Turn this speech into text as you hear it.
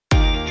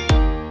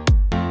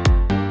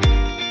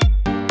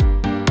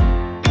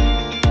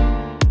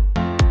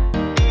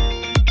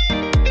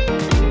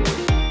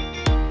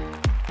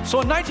So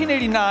in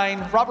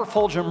 1989, Robert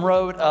Fulghum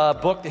wrote a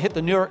book that hit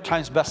the New York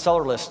Times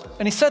bestseller list.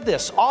 And he said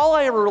this: all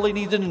I ever really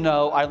needed to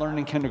know, I learned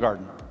in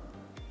kindergarten.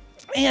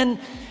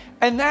 And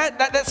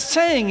that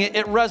saying,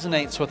 it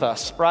resonates with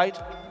us, right?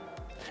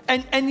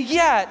 And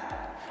yet,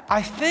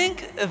 I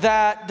think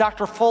that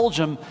Dr.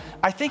 Fulghum,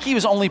 I think he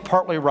was only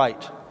partly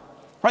right.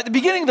 Right, at the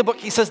beginning of the book,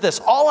 he says this: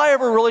 all I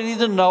ever really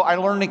needed to know, I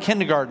learned in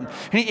kindergarten.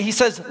 And he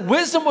says,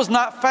 wisdom was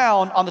not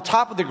found on the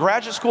top of the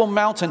graduate school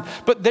mountain,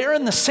 but there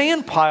in the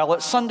sand pile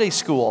at Sunday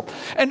school.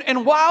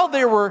 And while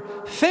there were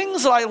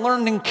things that I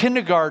learned in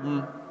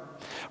kindergarten,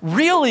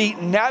 really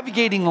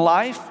navigating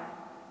life,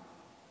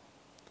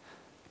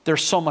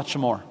 there's so much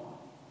more.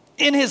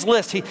 In his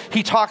list,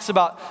 he talks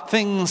about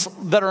things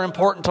that are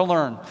important to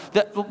learn,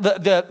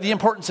 the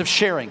importance of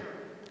sharing,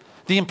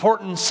 the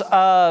importance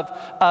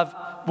of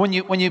when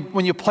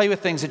you play with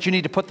things, that you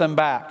need to put them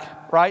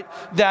back, right?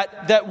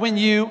 That when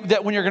you're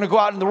going to go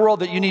out in the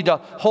world, that you need to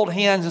hold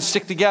hands and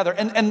stick together.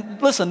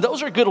 And listen,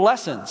 those are good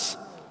lessons.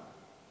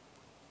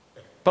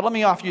 But let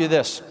me offer you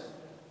this: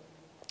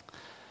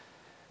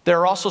 there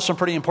are also some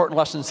pretty important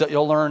lessons that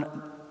you'll learn,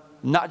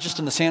 not just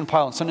in the sand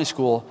pile in Sunday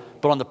school,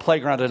 but on the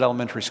playground at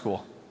elementary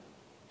school.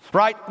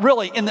 Right?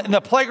 Really, in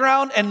the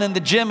playground and in the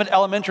gym at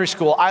elementary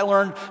school, I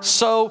learned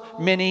so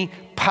many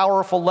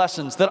powerful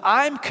lessons that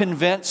I'm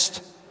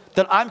convinced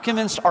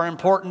are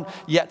important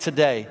yet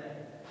today.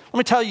 Let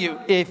me tell you,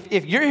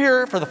 if you're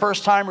here for the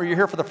first time, or you're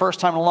here for the first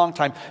time in a long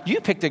time,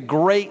 you picked a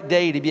great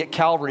day to be at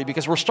Calvary,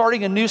 because we're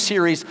starting a new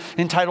series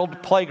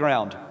entitled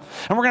Playground.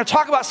 And we're going to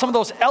talk about some of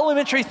those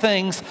elementary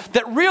things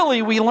that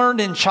really we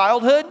learned in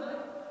childhood,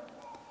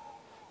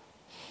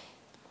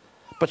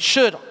 but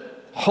should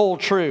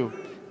hold true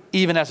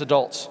even as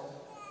adults.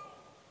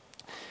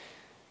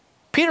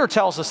 Peter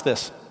tells us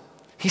this.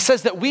 He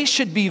says that we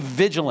should be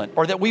vigilant,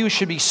 or that we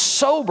should be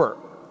sober,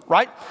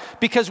 right?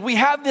 Because we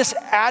have this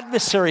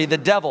adversary, the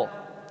devil,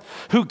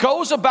 who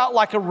goes about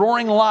like a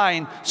roaring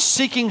lion,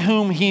 seeking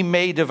whom he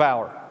may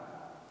devour.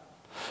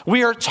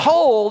 We are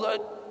told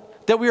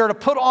that we are to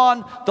put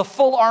on the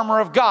full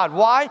armor of God.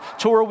 Why?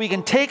 To where we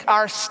can take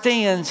our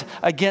stands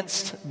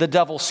against the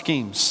devil's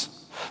schemes.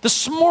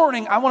 This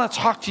morning, I want to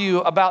talk to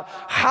you about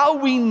how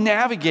we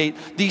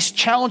navigate these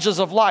challenges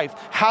of life,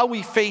 how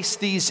we face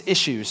these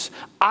issues.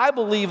 I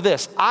believe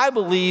this. I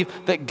believe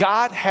that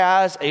God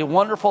has a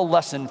wonderful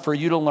lesson for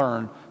you to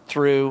learn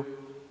through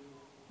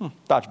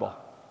dodgeball.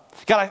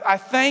 God, I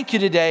thank you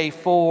today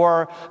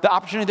for the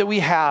opportunity that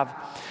we have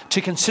to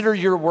consider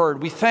your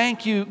word. We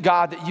thank you,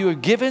 God, that you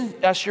have given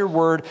us your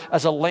word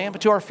as a lamp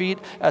to our feet,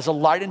 as a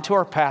light into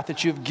our path,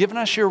 that you have given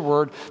us your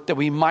word that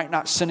we might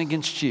not sin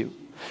against you.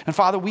 And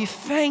Father, we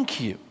thank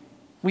you.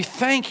 We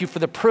thank you for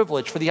the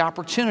privilege, for the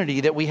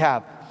opportunity that we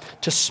have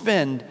to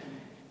spend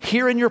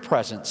here in your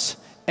presence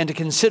and to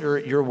consider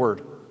your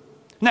word.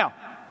 Now,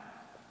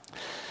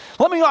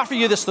 let me offer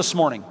you this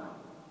morning.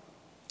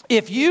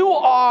 If you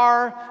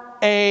are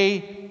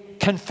a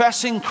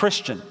confessing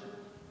Christian,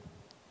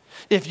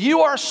 if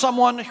you are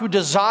someone who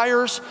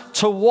desires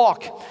to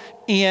walk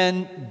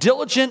in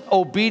diligent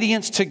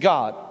obedience to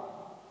God,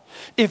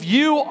 if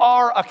you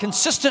are a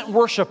consistent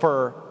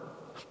worshiper,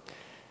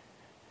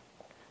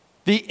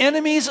 the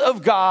enemies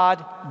of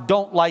God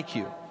don't like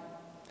you.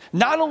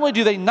 Not only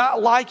do they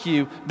not like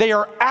you, they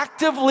are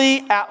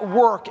actively at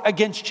work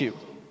against you,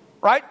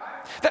 right?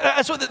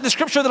 That's what the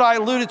scripture that I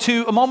alluded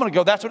to a moment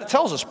ago, that's what it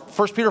tells us.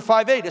 1 Peter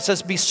 5:8, it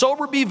says, be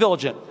sober, be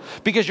vigilant,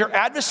 because your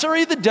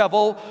adversary, the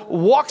devil,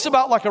 walks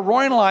about like a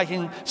roaring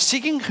lion,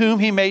 seeking whom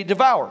he may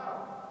devour.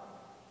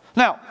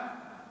 Now,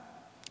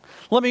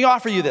 let me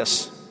offer you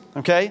this,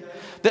 okay?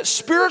 That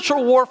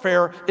spiritual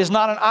warfare is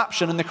not an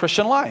option in the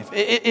Christian life.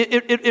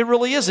 It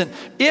really isn't.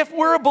 If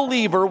we're a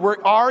believer, we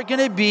are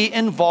going to be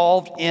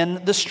involved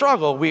in the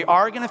struggle. We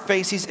are going to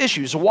face these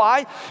issues.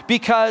 Why?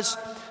 Because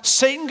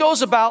Satan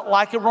goes about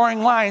like a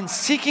roaring lion,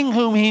 seeking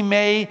whom he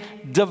may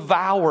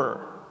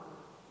devour.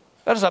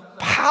 That is a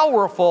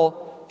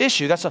powerful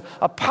issue. That's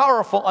a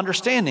powerful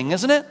understanding,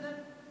 isn't it?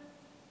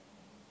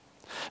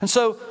 And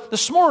so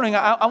this morning,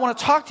 I want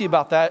to talk to you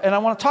about that, and I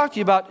want to talk to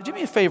you about, do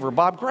me a favor,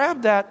 Bob,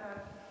 grab that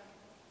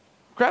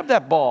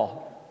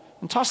ball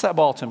and toss that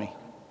ball to me.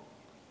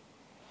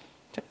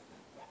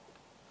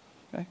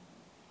 Okay.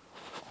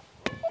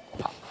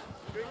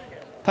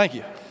 Thank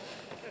you.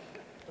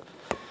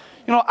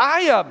 You know,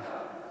 I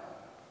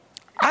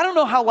don't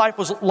know how life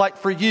was like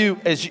for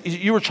you as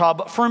you were a child,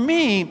 but for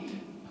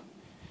me,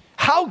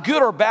 how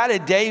good or bad a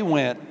day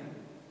went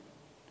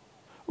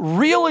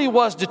really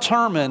was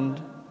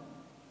determined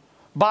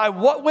by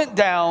what went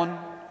down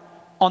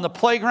on the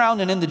playground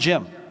and in the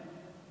gym,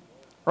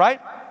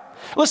 right?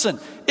 Listen,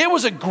 it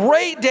was a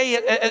great day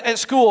at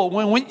school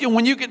when you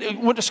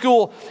went to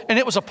school and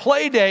it was a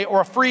play day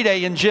or a free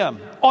day in gym.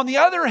 On the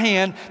other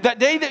hand, that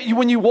day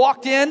when you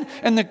walked in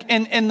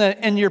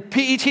and your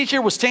PE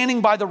teacher was standing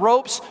by the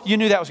ropes, you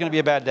knew that was going to be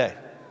a bad day.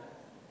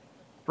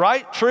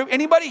 Right? True.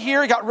 Anybody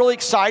here got really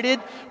excited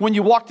when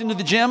you walked into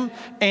the gym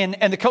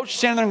and the coach is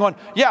standing there and going,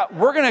 yeah,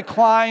 we're going to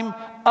climb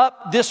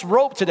up this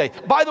rope today.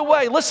 By the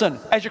way, listen,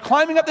 as you're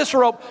climbing up this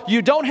rope,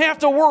 you don't have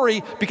to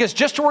worry, because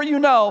just where you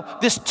know,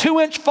 this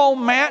 2-inch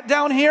foam mat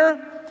down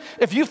here,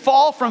 if you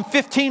fall from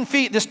 15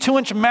 feet, this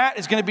 2-inch mat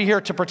is going to be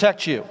here to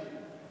protect you.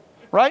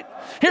 Right?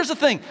 Here's the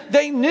thing.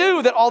 They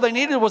knew that all they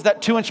needed was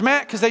that 2-inch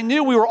mat, because they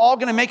knew we were all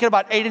going to make it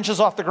about 8 inches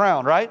off the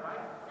ground, right?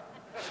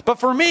 But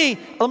for me,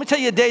 let me tell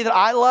you a day that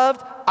I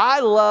loved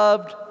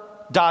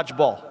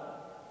dodgeball.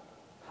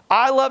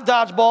 I loved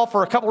dodgeball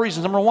for a couple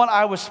reasons. Number one,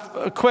 I was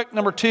quick.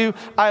 Number two,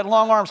 I had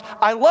long arms.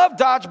 I loved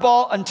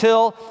dodgeball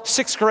until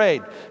 6th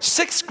grade.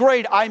 6th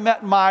grade, I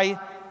met my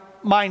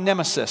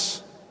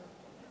nemesis.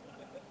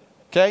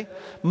 Okay?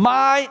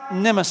 My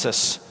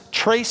nemesis,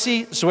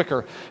 Tracy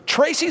Zwicker.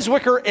 Tracy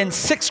Zwicker in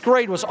 6th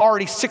grade was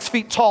already 6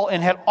 feet tall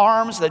and had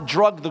arms that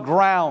drug the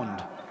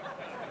ground.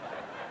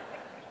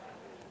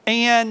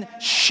 And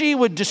she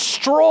would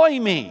destroy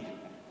me.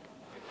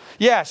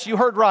 Yes, you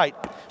heard right.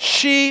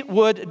 She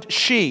would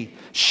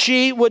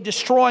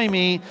destroy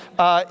me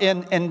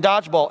in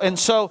dodgeball. And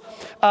so,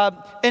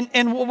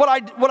 and what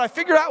I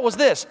figured out was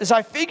this: is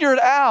I figured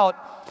out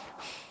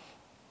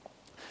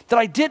that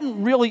I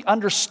didn't really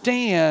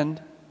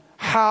understand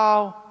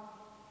how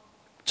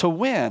to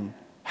win,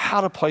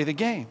 how to play the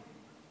game.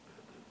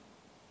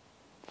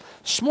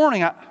 This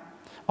morning, I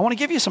want to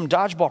give you some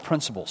dodgeball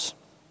principles.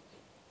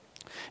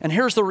 And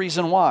here's the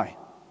reason why.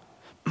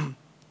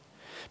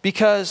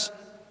 Because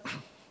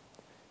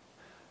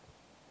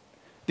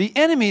the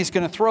enemy is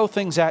going to throw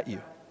things at you.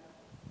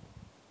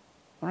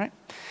 All right?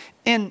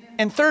 In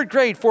 3rd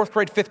grade, 4th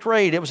grade, 5th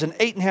grade, it was an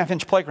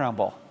 8.5-inch playground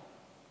ball.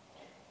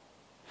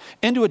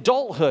 Into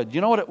adulthood,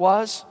 you know what it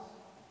was?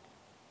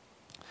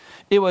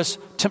 It was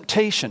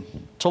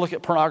temptation to look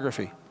at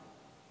pornography.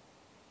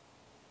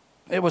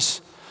 It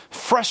was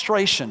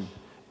frustration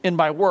in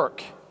my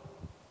work.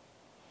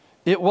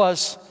 It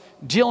was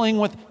dealing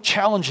with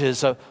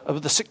challenges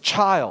of the sick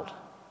child.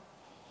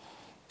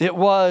 It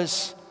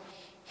was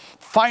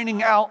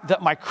finding out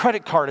that my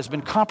credit card has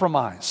been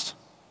compromised.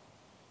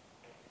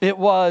 It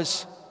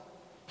was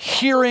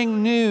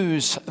hearing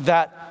news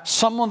that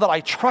someone that I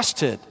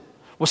trusted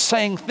was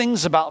saying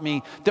things about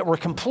me that were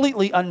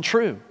completely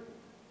untrue.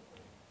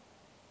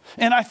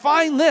 And I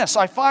find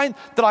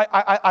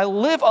that I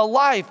live a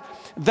life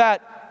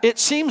that it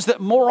seems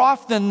that more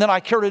often than I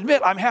care to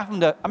admit, I'm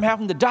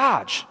having to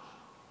dodge.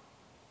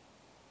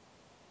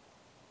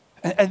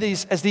 And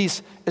these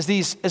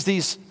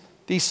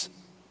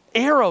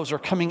arrows are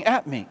coming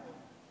at me.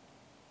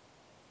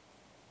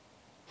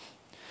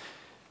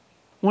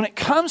 When it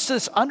comes to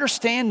this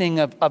understanding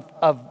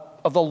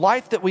of the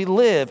life that we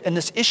live and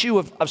this issue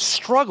of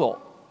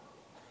struggle,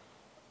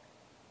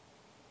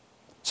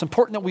 it's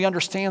important that we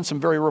understand some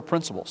very real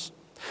principles.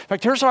 In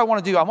fact, here's what I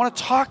want to do. I want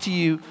to talk to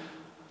you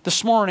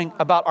this morning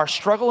about our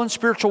struggle in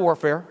spiritual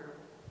warfare,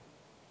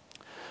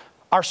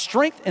 our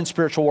strength in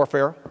spiritual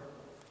warfare,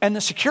 and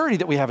the security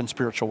that we have in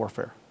spiritual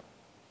warfare.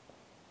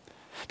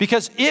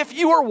 Because if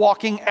you are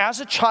walking as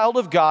a child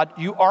of God,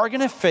 you are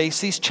going to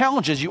face these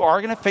challenges. You are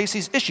going to face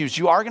these issues.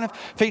 You are going to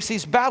face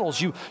these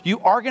battles. You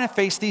are going to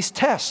face these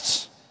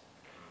tests.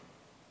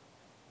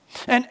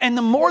 And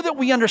the more that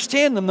we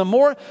understand them, the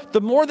more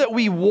that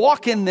we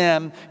walk in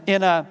them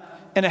in a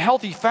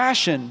healthy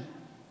fashion,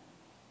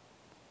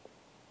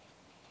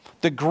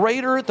 the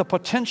greater the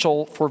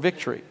potential for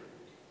victory.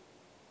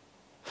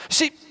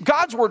 See,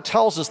 God's word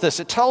tells us this.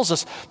 It tells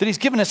us that He's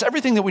given us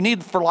everything that we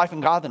need for life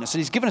and godliness. That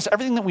He's given us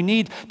everything that we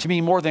need to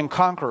be more than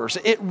conquerors.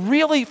 It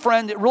really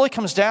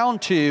comes down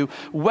to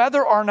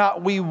whether or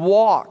not we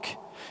walk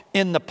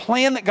in the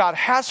plan that God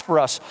has for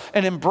us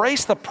and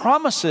embrace the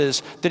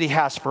promises that He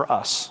has for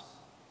us.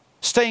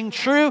 Staying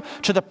true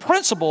to the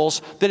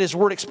principles that His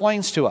word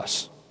explains to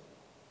us.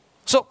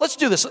 So let's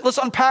do this. Let's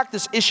unpack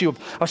this issue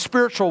of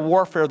spiritual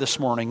warfare this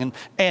morning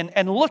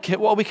and look at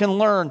what we can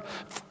learn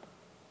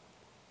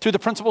through the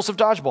principles of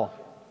dodgeball.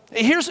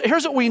 Here's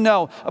what we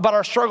know about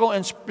our struggle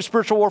in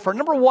spiritual warfare.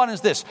 Number one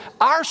is this: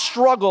 our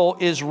struggle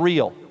is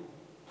real.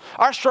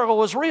 Our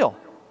struggle is real.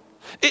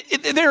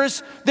 There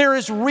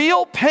is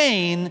real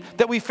pain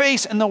that we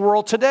face in the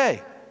world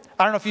today.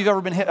 I don't know if you've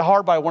ever been hit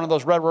hard by one of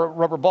those red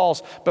rubber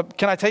balls, but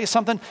can I tell you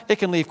something? It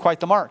can leave quite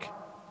the mark.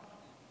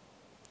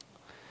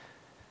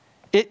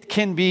 It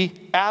can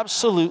be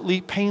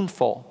absolutely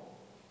painful.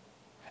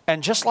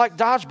 And just like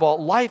dodgeball,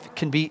 life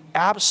can be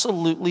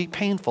absolutely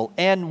painful.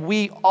 And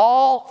we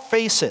all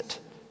face it,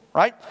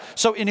 right?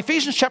 So in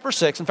Ephesians chapter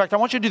 6, in fact, I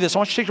want you to do this. I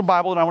want you to take your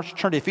Bible and I want you to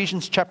turn to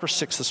Ephesians chapter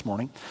 6 this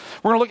morning.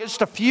 We're going to look at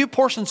just a few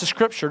portions of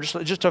Scripture,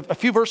 just a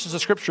few verses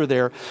of Scripture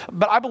there.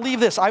 But I believe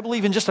this. I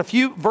believe in just a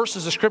few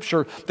verses of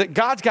Scripture that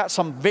God's got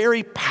some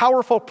very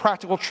powerful,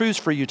 practical truths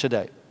for you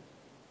today.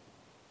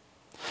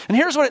 And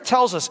here's what it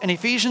tells us in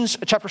Ephesians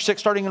chapter 6,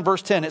 starting in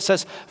verse 10. It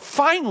says,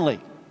 finally.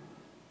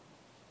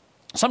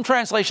 Some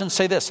translations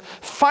say this: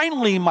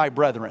 finally, my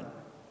brethren.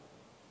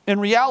 In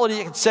reality,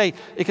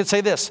 it could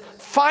say this: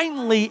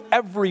 finally,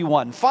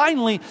 everyone.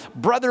 Finally,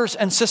 brothers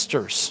and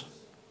sisters.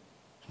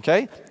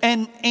 Okay?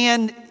 And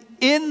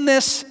in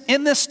this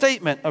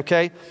statement,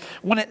 okay,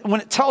 when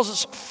it tells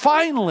us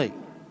finally,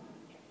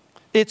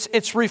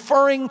 it's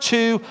referring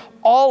to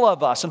all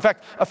of us. In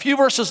fact, a few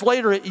verses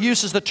later, it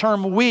uses the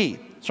term we.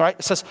 Right?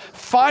 It says,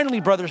 finally,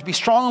 brothers, be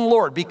strong in the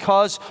Lord,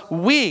 because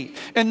we.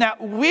 And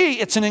that we,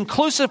 it's an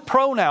inclusive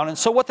pronoun. And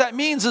so what that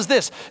means is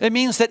this. It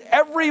means that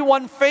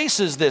everyone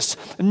faces this.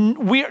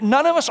 None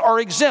of us are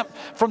exempt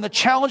from the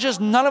challenges.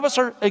 None of us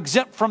are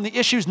exempt from the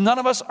issues. None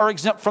of us are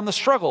exempt from the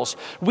struggles.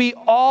 We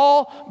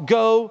all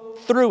go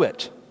through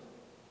it.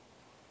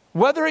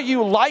 Whether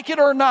you like it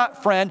or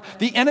not, friend,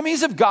 the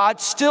enemies of God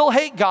still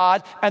hate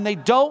God, and they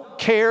don't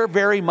care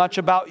very much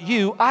about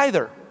you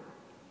either.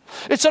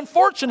 It's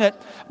unfortunate,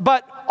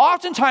 but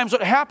oftentimes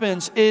what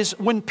happens is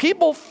when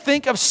people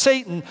think of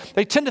Satan,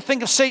 they tend to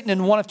think of Satan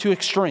in one of two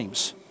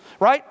extremes,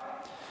 right?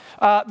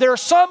 There are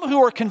some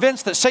who are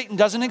convinced that Satan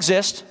doesn't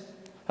exist.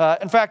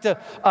 In fact,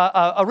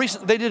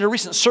 they did a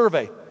recent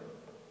survey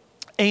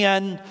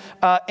and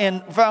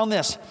found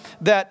this,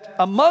 that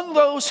among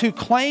those who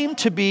claim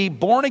to be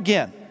born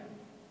again,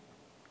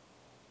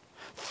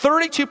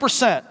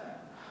 32%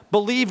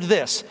 believed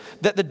this,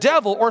 that the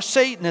devil or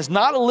Satan is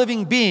not a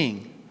living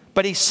being,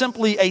 but he's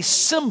simply a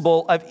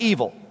symbol of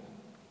evil.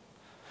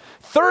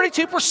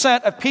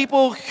 32% of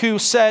people who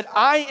said,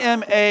 I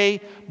am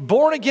a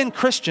born-again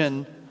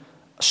Christian,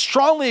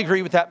 strongly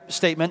agree with that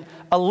statement.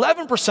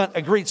 11%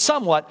 agreed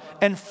somewhat,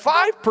 and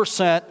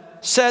 5%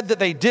 said that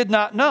they did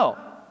not know.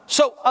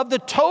 So of the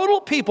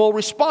total people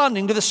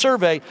responding to the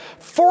survey,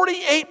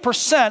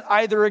 48%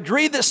 either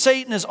agreed that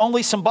Satan is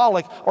only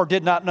symbolic or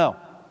did not know.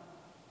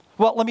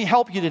 Well, let me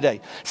help you today.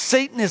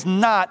 Satan is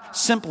not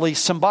simply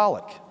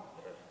symbolic.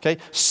 Okay?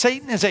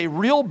 Satan is a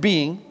real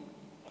being.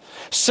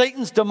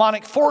 Satan's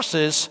demonic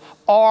forces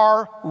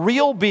are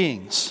real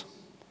beings.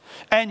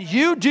 And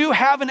you do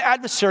have an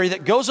adversary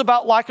that goes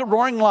about like a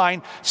roaring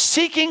lion,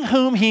 seeking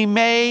whom he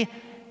may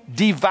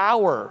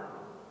devour.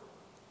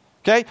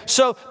 Okay?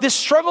 So this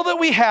struggle that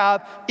we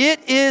have,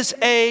 it is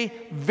a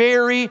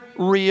very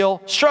real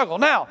struggle.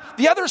 Now,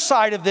 the other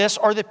side of this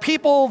are the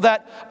people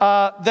that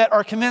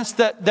are convinced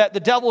that the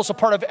devil is a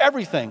part of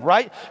everything,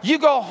 right? You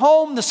go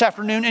home this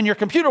afternoon and your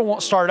computer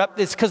won't start up.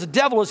 It's because the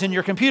devil is in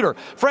your computer.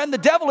 Friend, the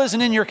devil isn't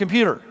in your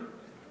computer.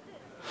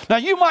 Now,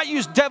 you might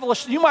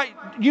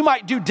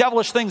do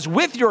devilish things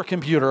with your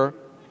computer,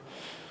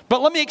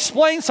 but let me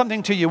explain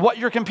something to you. What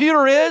your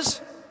computer is,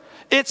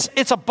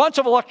 it's a bunch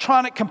of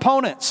electronic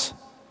components.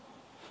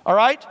 All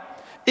right?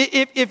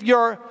 If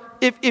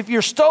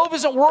your stove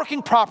isn't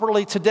working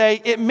properly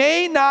today, it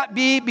may not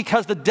be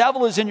because the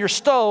devil is in your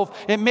stove.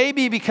 It may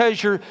be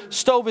because your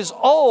stove is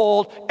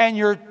old and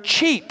you're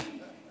cheap.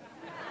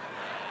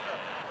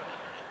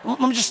 Let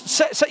me just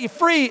set you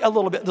free a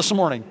little bit this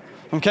morning,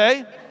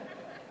 okay?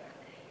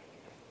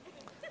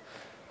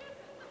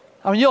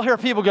 I mean, you'll hear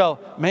people go,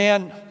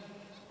 man,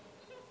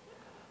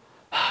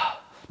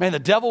 the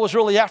devil was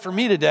really after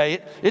me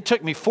today. It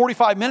took me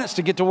 45 minutes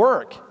to get to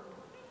work.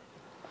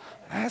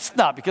 That's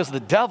not because of the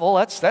devil.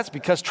 That's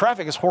because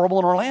traffic is horrible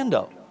in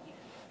Orlando.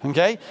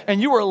 Okay?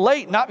 And you were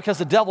late, not because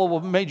the devil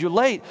made you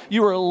late.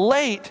 You were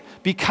late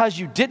because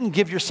you didn't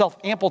give yourself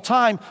ample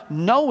time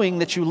knowing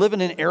that you live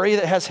in an area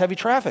that has heavy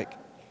traffic.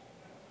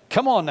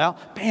 Come on now.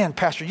 Man,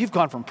 Pastor, you've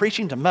gone from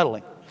preaching to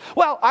meddling.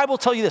 Well, I will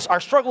tell you this. Our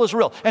struggle is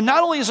real. And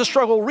not only is the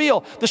struggle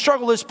real, the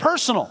struggle is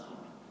personal.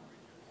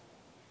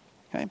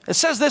 Okay? It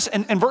says this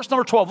in verse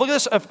number 12. Look at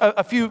this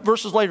a few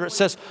verses later. It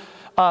says,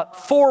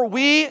 for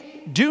we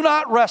do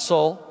not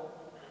wrestle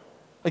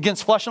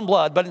against flesh and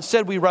blood, but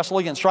instead we wrestle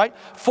against, right?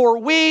 For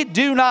we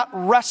do not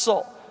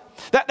wrestle.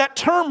 That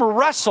term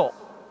wrestle,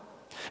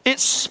 it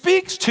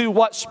speaks to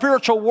what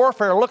spiritual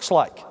warfare looks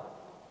like.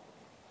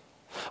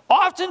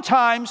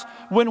 Oftentimes,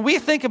 when we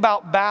think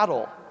about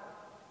battle,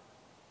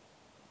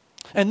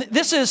 and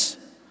this is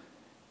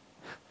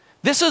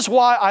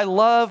why I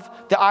love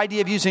the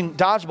idea of using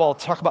dodgeball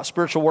to talk about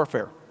spiritual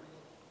warfare.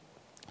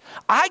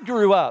 I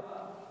grew up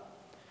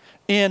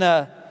in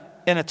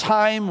a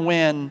time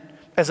when,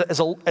 as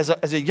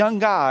a young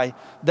guy,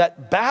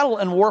 that battle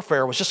and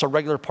warfare was just a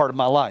regular part of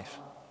my life,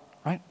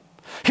 right?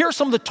 Here are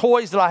some of the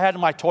toys that I had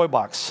in my toy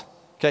box,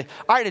 okay?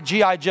 I had a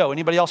G.I. Joe.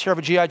 Anybody else here have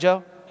a G.I.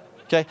 Joe?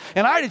 Okay?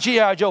 And I had a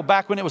G.I. Joe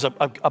back when it was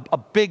a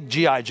big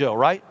G.I. Joe,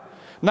 right?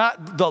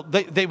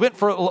 They went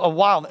for a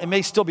while. It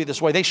may still be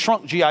this way. They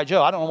shrunk G.I.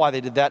 Joe. I don't know why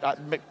they did that.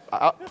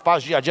 If I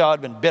was G.I. Joe, I'd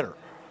have been bitter,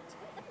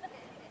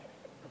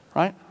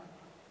 right?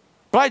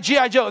 But I had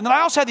G.I. Joe. And then I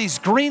also had these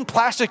green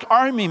plastic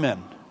army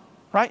men,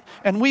 right?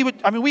 And we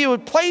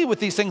would play with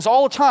these things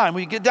all the time.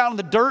 We'd get down in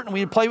the dirt and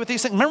we'd play with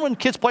these things. Remember when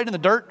kids played in the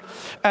dirt?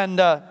 And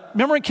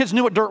remember when kids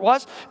knew what dirt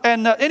was?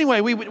 And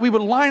anyway, we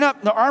would line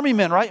up the army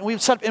men, right? And we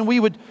would set up, and we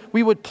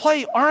would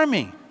play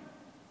army.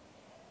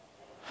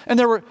 And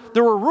there were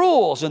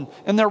rules and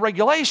there were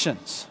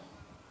regulations.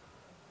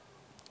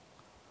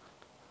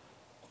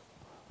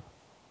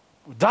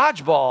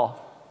 Dodgeball,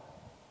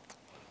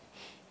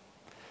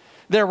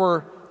 there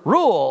were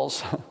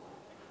rules,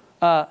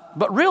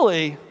 but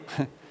really,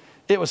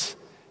 it was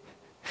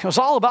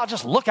all about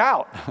just look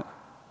out,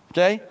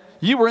 okay?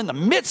 You were in the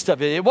midst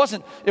of it. It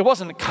wasn't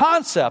a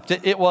concept.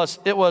 It was,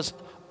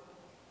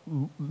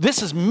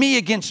 this is me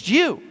against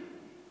you.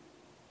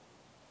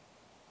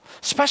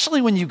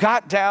 Especially when you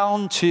got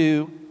down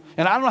to,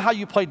 and I don't know how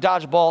you played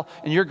dodgeball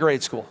in your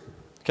grade school,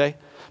 okay?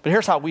 But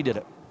here's how we did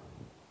it.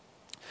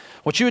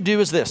 What you would do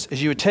is this,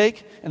 is you would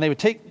take, and they would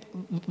take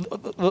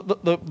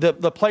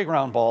the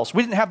playground balls.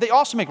 They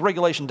also make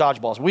regulation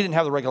dodgeballs. We didn't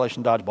have the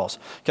regulation dodgeballs,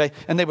 okay?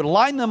 And they would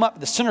line them up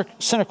at the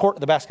center court of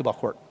the basketball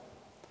court,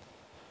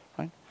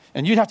 right?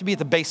 And you'd have to be at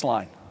the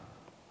baseline,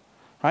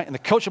 right? And the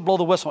coach would blow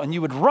the whistle, and you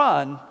would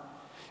run,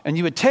 and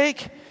you would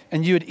take,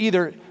 and you would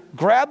either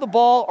grab the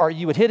ball or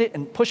you would hit it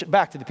and push it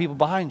back to the people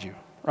behind you,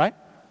 right?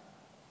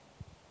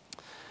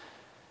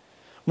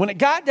 When it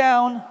got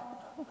down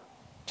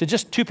to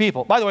just two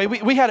people, by the way,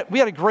 we had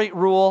a great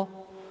rule,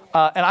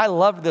 and I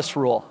loved this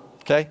rule,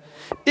 okay?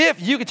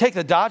 If you could take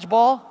the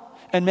dodgeball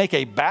and make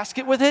a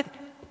basket with it,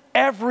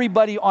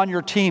 everybody on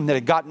your team that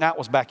had gotten out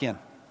was back in.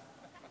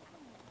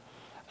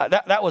 I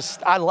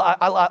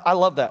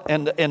love that,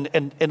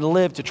 and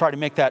live to try to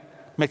make that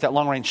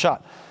long range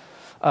shot.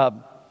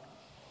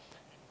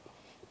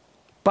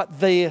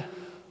 But the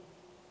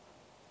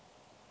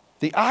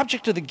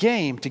object of the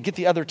game to get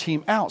the other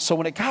team out. So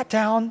when it got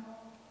down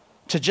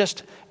to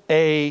just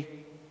a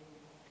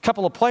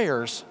couple of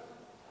players,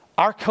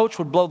 our coach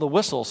would blow the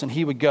whistles and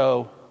he would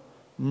go,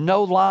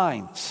 no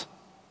lines.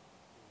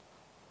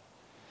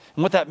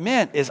 And what that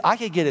meant is I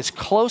could get as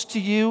close to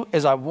you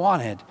as I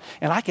wanted,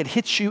 and I could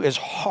hit you as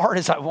hard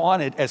as I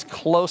wanted, as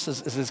close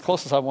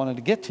as I wanted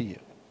to get to you.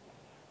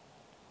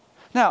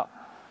 Now,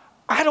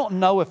 I don't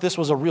know if this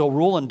was a real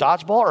rule in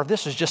dodgeball or if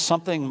this is just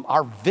something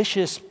our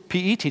vicious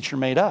PE teacher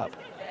made up.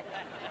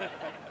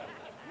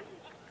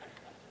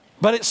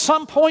 But at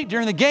some point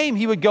during the game,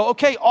 he would go,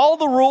 okay, all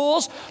the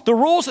rules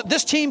that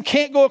this team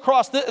can't go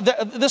across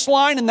this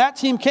line and that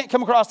team can't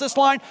come across this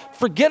line,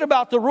 forget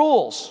about the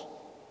rules.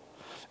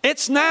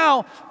 It's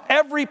now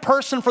every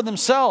person for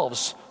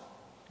themselves.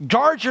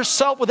 Guard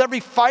yourself with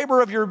every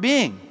fiber of your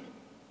being.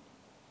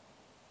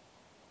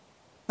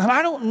 And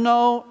I don't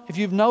know if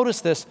you've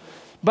noticed this,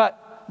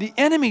 but the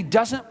enemy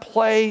doesn't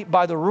play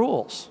by the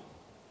rules.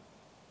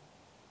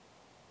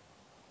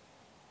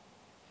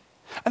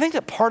 I think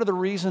that part of the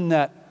reason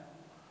that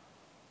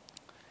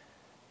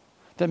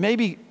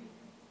maybe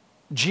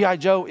G.I.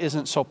 Joe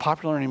isn't so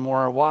popular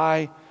anymore,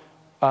 why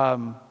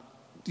the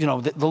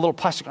little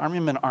plastic army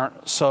men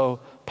aren't so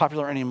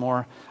popular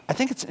anymore, I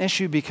think it's an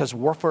issue because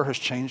warfare has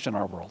changed in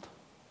our world.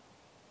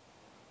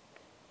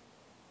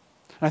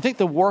 And I think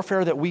the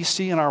warfare that we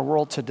see in our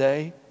world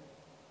today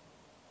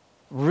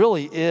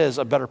really is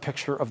a better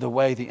picture of the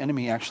way the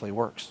enemy actually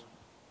works.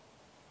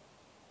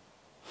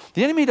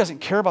 The enemy doesn't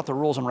care about the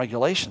rules and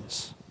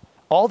regulations.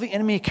 All the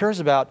enemy cares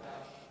about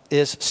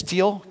is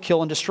steal,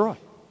 kill, and destroy.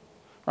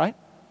 Right?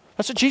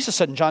 That's what Jesus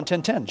said in John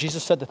 10:10.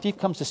 Jesus said the thief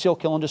comes to steal,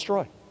 kill, and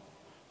destroy.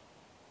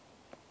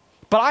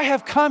 But I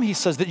have come, he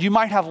says, that you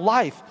might have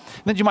life,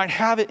 and that you might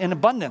have it in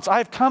abundance. I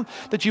have come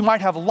that you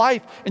might have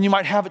life, and you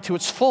might have it to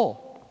its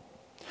full.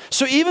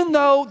 So even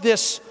though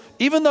this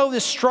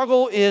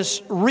struggle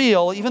is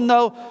real, even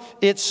though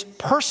it's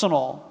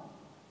personal,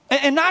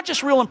 and not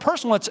just real and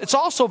personal, it's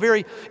also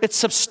it's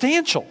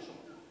substantial.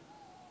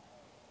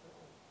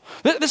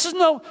 This is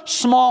no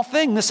small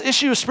thing. This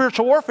issue of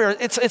spiritual warfare,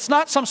 it's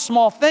not some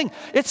small thing.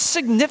 It's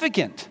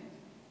significant.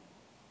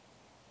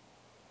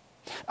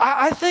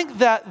 I think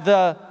that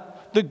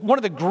one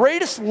of the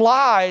greatest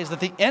lies that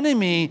the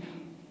enemy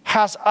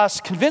has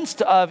us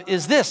convinced of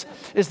is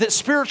that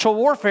spiritual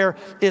warfare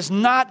is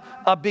not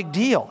a big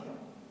deal.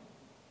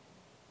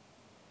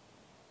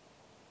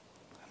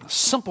 The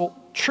simple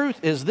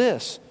truth is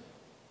this.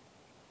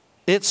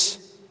 It's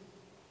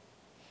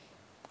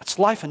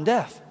life and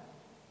death.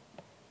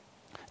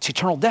 It's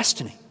eternal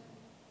destiny.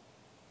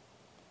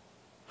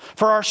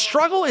 For our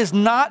struggle is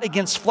not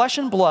against flesh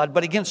and blood,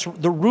 but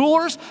against the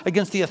rulers,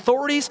 against the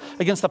authorities,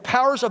 against the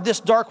powers of this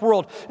dark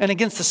world, and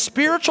against the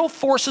spiritual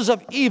forces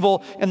of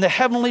evil in the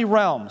heavenly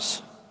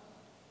realms.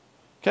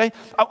 Okay?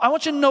 I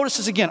want you to notice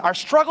this again. Our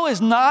struggle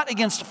is not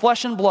against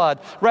flesh and blood.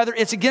 Rather,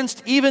 it's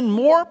against even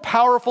more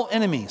powerful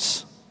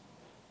enemies.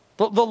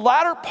 The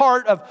latter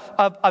part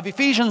of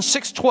Ephesians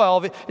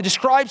 6:12, it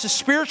describes the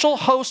spiritual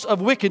host of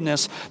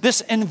wickedness,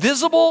 this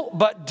invisible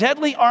but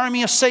deadly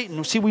army of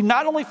Satan. See, we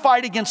not only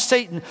fight against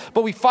Satan,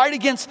 but we fight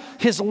against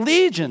his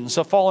legions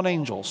of fallen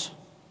angels.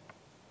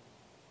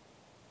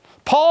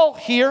 Paul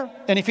here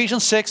in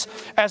Ephesians 6,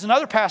 as in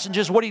other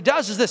passages, what he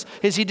does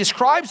is he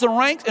describes the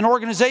ranks and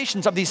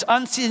organizations of these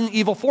unseen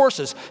evil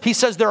forces. He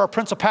says there are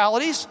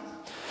principalities,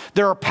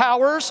 there are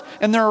powers,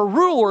 and there are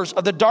rulers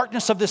of the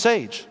darkness of this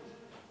age.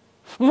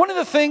 One of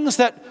the things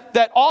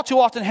that all too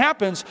often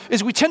happens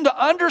is we tend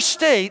to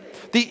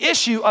understate the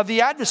issue of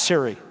the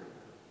adversary.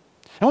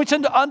 And we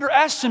tend to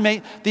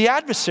underestimate the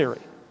adversary.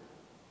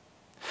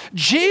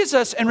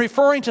 Jesus, in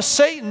referring to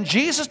Satan,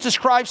 Jesus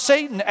describes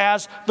Satan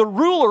as the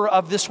ruler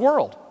of this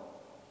world.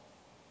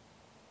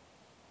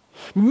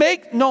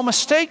 Make no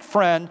mistake,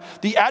 friend,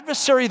 the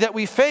adversary that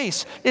we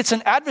face, it's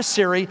an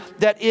adversary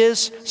that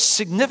is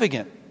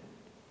significant.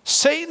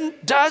 Satan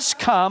does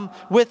come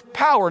with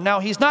power. Now,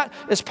 he's not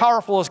as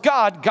powerful as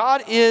God.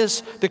 God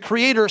is the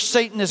creator.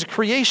 Satan is a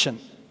creation.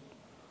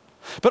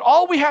 But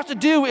all we have to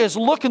do is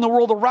look in the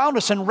world around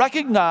us and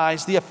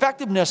recognize the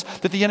effectiveness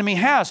that the enemy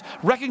has.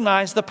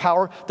 Recognize the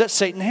power that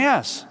Satan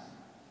has.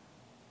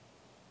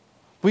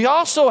 We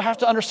also have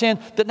to understand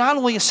that not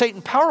only is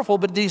Satan powerful,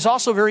 but he's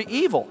also very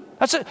evil.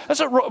 That's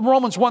what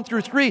Romans 1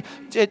 through 3,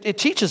 it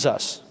teaches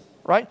us,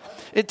 right?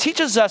 It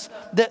teaches us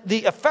that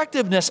the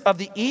effectiveness of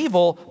the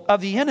evil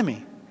of the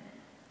enemy.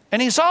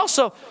 And he's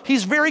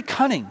very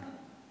cunning.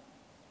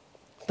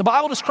 The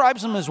Bible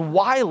describes him as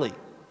wily.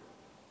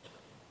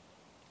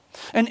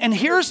 And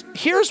here's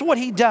what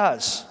he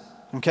does,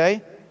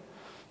 okay?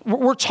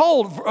 We're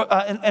told,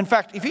 in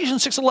fact,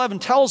 Ephesians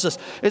 6:11 tells us,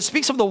 it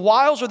speaks of the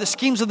wiles or the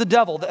schemes of the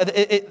devil.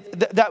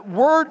 That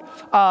word,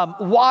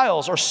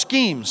 wiles or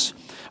schemes,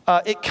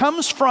 it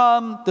comes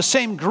from the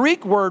same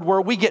Greek word where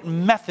we get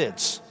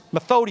methods,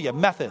 methodia,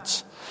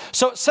 methods.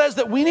 So it says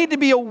that we need to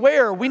be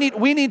aware, we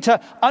need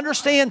to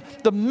understand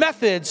the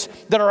methods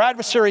that our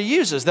adversary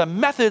uses, the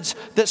methods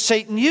that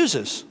Satan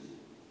uses.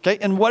 Okay,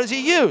 and what does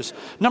he use?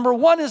 Number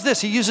one is this,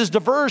 he uses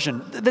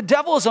diversion. The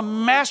devil is a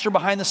master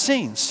behind the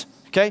scenes.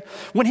 Okay?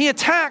 When he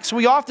attacks,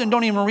 we often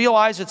don't even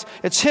realize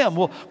it's him.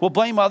 We'll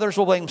blame others,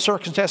 we'll blame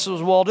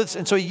circumstances, we'll do this.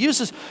 And so he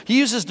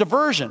uses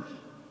diversion.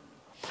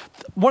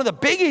 One of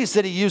the biggies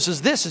that he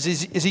uses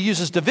is he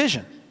uses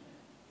division.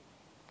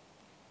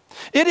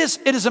 It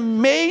is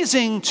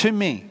amazing to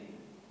me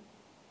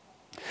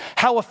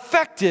how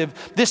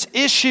effective this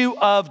issue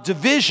of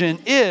division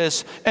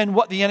is and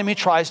what the enemy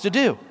tries to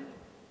do.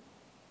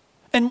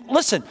 And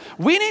listen,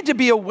 we need to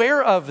be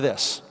aware of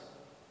this.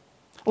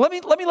 Let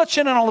me let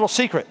you in on a little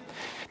secret.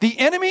 The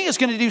enemy is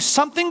going to do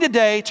something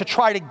today to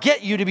try to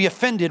get you to be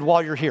offended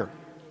while you're here.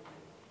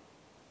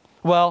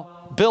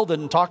 Well, Bill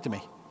didn't talk to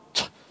me.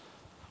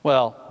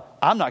 Well,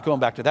 I'm not going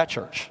back to that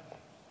church.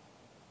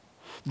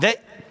 They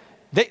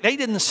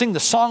didn't sing the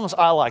songs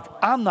I like.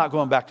 I'm not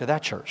going back to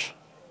that church.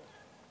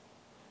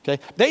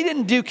 Okay? They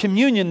didn't do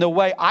communion the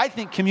way I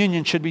think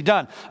communion should be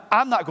done.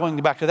 I'm not going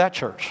back to that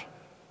church.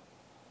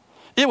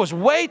 It was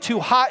way too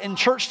hot in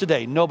church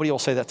today. Nobody will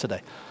say that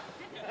today.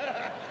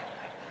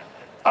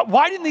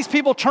 Why didn't these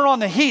people turn on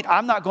the heat?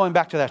 I'm not going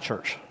back to that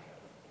church.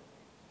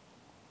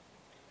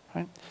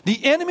 Right?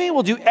 The enemy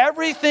will do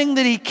everything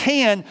that he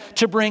can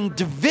to bring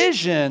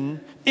division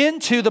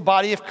into the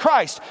body of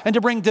Christ and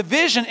to bring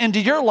division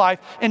into your life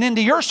and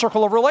into your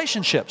circle of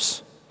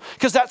relationships.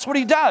 Because that's what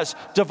he does,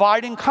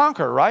 divide and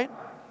conquer, right?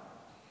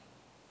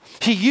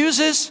 He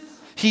uses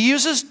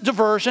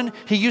diversion,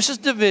 he uses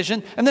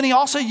division, and then he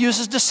also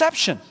uses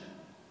deception.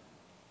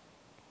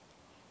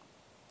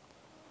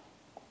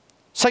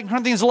 2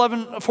 Corinthians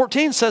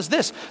 11:14 says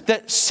this,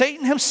 that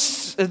Satan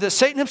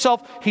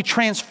himself, he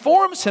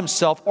transforms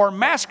himself or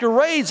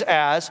masquerades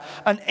as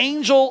an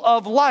angel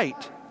of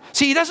light.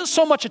 See, he doesn't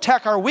so much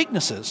attack our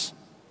weaknesses.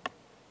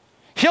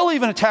 He'll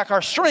even attack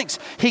our strengths.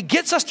 He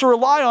gets us to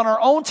rely on our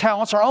own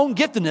talents, our own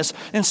giftedness,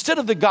 instead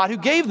of the God who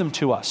gave them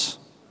to us.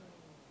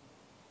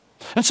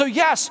 And so,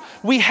 yes,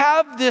 we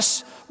have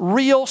this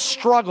real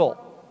struggle.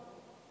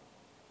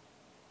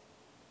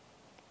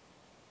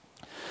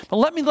 But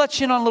let me let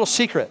you in on a little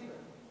secret.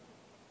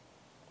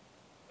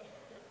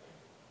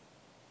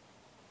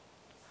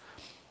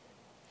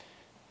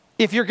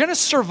 If you're going to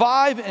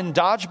survive in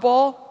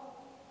dodgeball,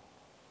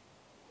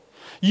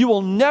 you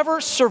will never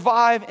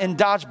survive in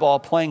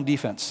dodgeball playing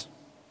defense.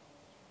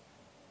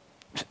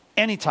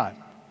 Anytime.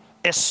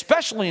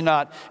 Especially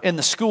not in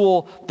the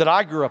school that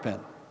I grew up in.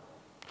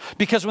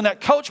 Because when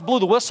that coach blew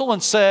the whistle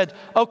and said,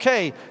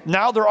 okay,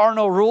 now there are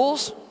no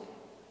rules.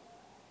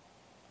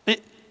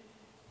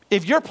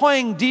 If you're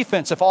playing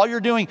defense, if all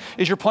you're doing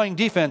is you're playing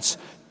defense,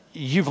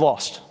 you've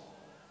lost.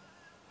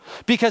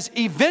 Because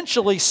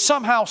eventually,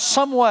 somehow,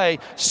 some way,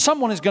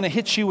 someone is going to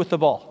hit you with the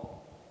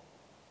ball.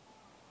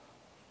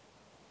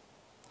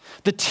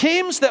 The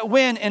teams that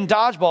win in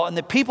dodgeball and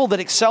the people that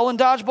excel in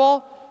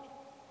dodgeball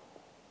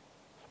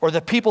are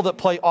the people that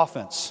play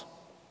offense.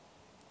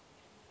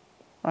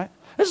 Right?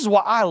 This is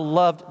why I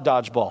loved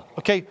dodgeball.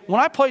 Okay,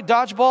 when I played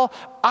dodgeball,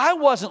 I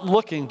wasn't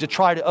looking to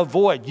try to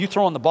avoid you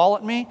throwing the ball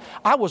at me.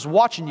 I was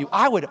watching you.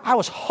 I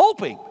was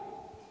hoping,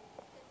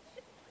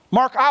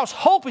 Mark, I was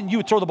hoping you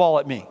would throw the ball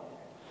at me.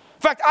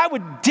 In fact, I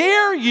would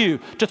dare you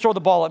to throw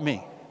the ball at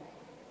me.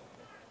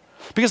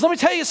 Because let me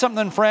tell you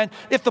something, friend.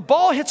 If the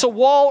ball hits a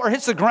wall or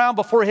hits the ground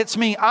before it hits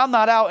me, I'm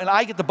not out and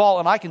I get the ball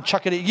and I can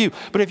chuck it at you.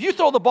 But if you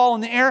throw the ball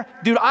in the air,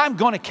 dude, I'm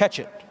going to catch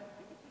it.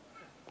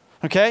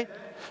 Okay?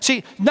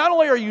 See, not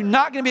only are you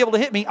not going to be able to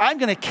hit me, I'm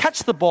going to catch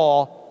the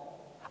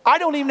ball. I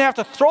don't even have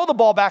to throw the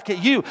ball back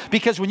at you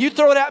because when you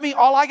throw it at me,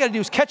 all I got to do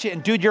is catch it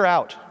and dude, you're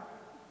out.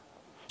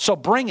 So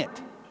bring it.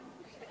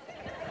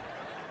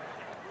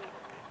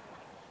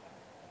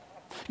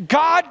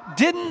 God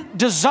didn't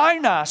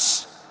design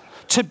us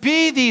to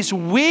be these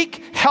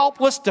weak,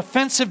 helpless,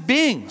 defensive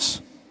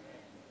beings.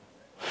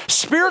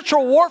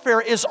 Spiritual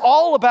warfare is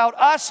all about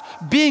us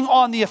being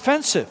on the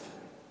offensive.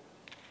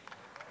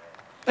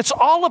 It's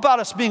all about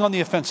us being on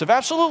the offensive,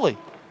 absolutely.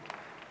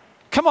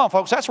 Come on,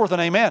 folks, that's worth an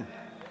amen.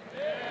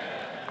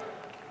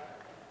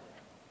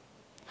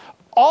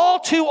 All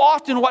too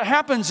often what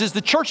happens is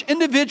the church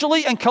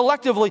individually and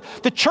collectively,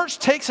 the church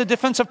takes a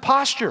defensive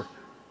posture.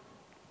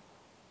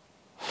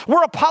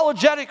 We're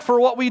apologetic for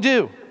what we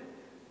do.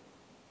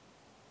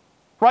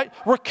 Right?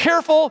 We're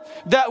careful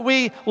that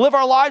we live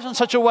our lives in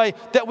such a way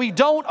that we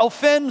don't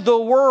offend the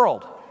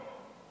world.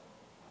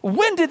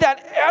 When did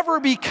that ever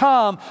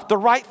become the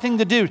right thing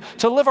to do?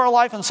 To live our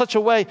life in such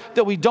a way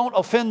that we don't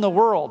offend the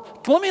world.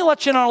 Let me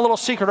let you in on a little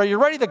secret. Are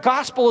you ready? The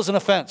gospel is an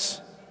offense.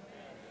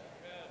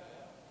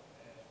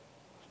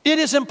 It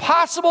is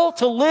impossible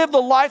to live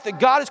the life that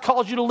God has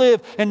called you to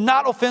live and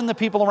not offend the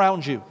people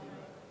around you.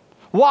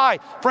 Why,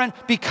 friend?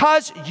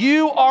 Because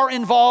you are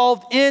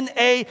involved in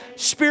a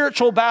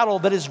spiritual battle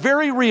that is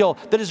very real,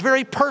 that is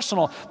very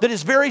personal, that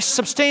is very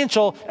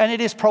substantial, and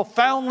it is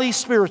profoundly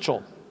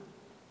spiritual.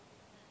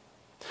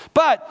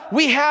 But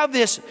we have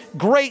this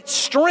great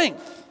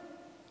strength.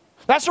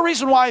 That's the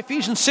reason why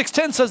Ephesians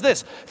 6:10 says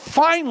this,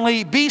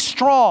 finally be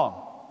strong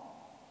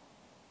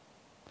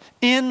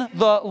in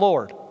the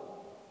Lord.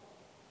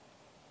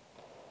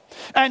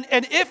 And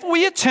if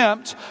we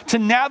attempt to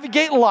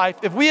navigate life,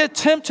 if we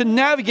attempt to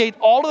navigate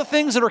all of the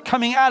things that are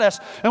coming at us,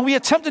 and we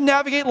attempt to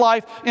navigate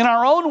life in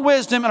our own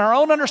wisdom, in our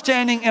own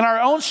understanding, in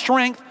our own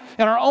strength,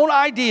 in our own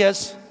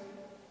ideas,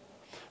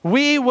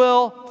 we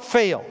will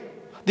fail.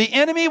 The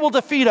enemy will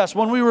defeat us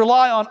when we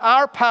rely on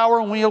our power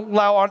and we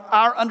rely on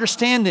our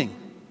understanding.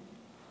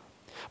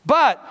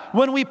 But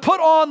when we put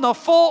on the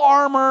full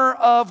armor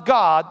of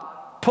God,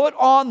 put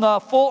on the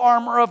full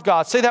armor of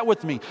God. Say that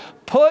with me.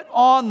 Put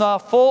on the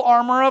full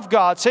armor of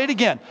God. Say it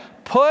again.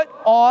 Put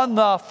on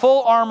the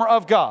full armor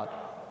of God.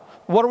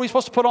 What are we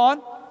supposed to put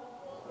on?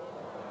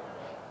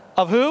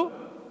 Of who?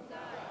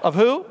 Of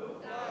who?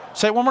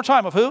 Say it one more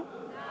time. Of who?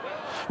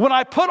 When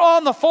I put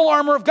on the full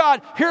armor of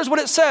God, here's what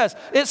it says.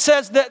 It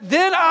says that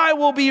then I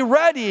will be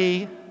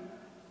ready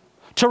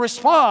to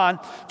respond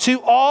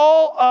to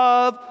all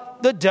of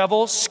the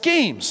devil's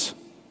schemes.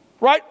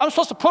 Right? I'm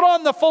supposed to put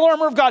on the full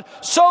armor of God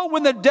so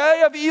when the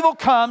day of evil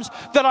comes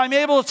that I'm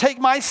able to take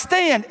my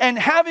stand. And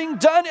having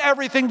done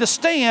everything to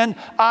stand,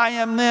 I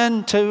am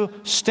then to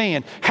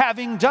stand.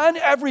 Having done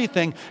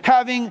everything,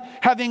 having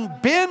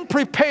been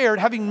prepared,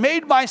 having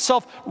made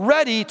myself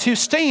ready to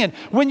stand.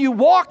 When you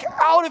walk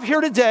out of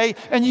here today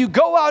and you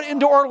go out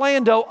into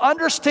Orlando,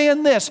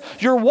 understand this.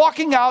 You're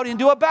walking out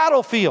into a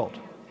battlefield.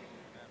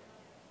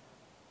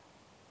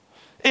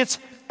 It's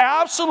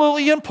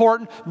absolutely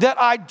important that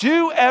I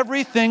do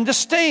everything to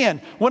stand.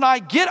 When I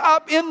get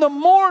up in the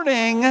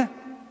morning,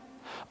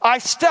 I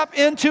step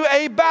into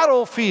a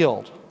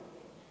battlefield.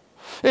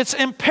 It's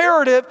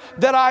imperative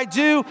that I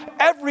do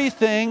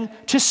everything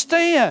to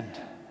stand.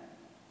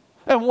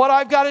 And what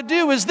I've got to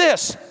do is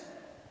this.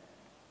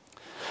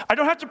 I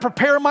don't have to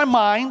prepare my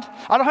mind.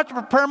 I don't have to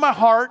prepare my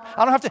heart.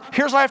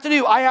 Here's what I have to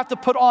do. I have to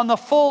put on the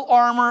full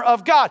armor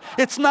of God.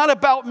 It's not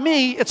about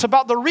me. It's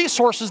about the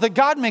resources that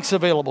God makes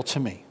available to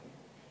me.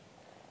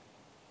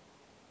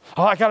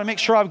 Oh, I got to make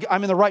sure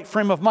I'm in the right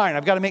frame of mind.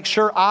 I've got to make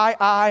sure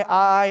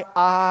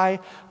I.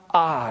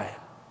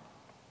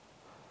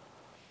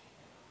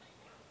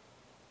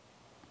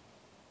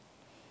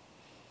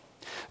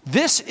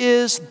 This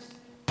is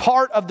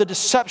part of the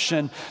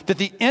deception that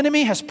the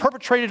enemy has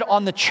perpetrated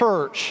on the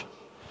church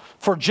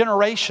for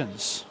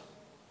generations,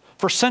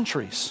 for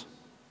centuries.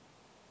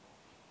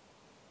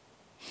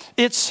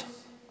 It's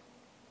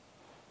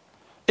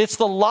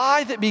the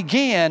lie that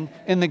began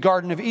in the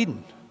Garden of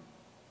Eden.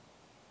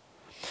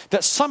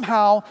 That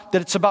somehow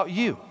that it's about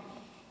you.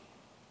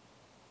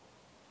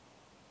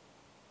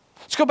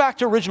 Let's go back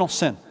to original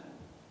sin.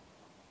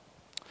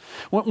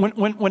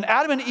 When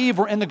Adam and Eve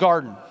were in the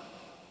garden,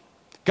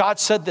 God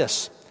said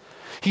this.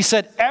 He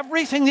said,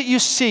 everything that you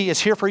see is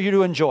here for you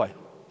to enjoy.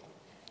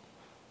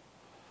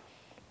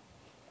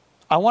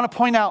 I want to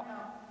point out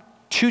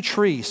two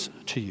trees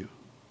to you.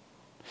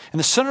 In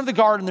the center of the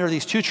garden, there are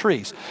these two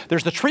trees.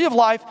 There's the tree of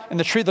life and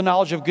the tree of the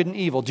knowledge of good and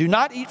evil. Do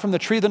not eat from the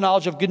tree of the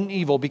knowledge of good and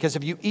evil, because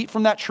if you eat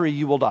from that tree,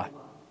 you will die.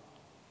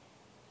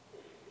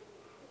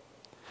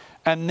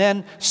 And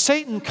then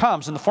Satan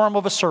comes in the form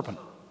of a serpent.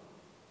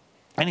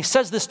 And he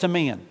says this to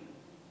man.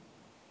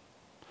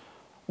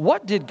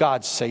 What did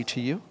God say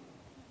to you?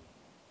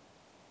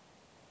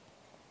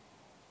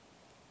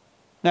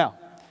 Now,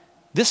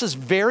 this is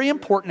very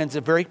important and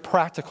it's very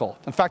practical.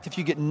 In fact, if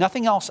you get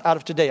nothing else out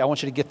of today, I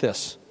want you to get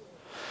this.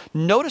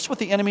 Notice what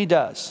the enemy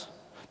does.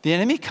 The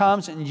enemy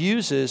comes and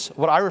uses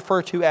what I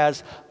refer to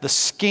as the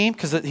scheme,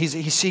 because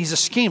he's a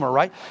schemer,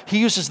 right? He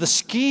uses the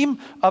scheme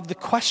of the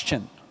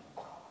question.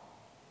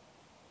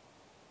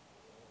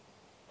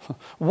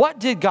 What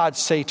did God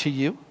say to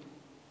you?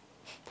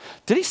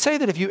 Did he say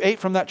that if you ate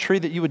from that tree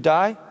that you would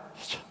die?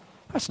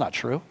 That's not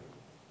true.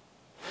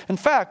 In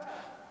fact,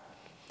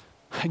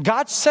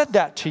 God said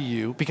that to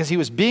you because he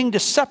was being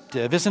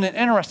deceptive. Isn't it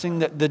interesting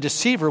that the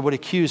deceiver would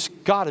accuse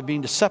God of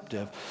being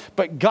deceptive?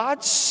 But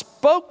God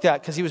spoke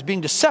that because he was being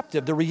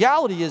deceptive. The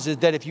reality is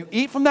that if you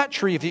eat from that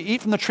tree, if you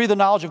eat from the tree of the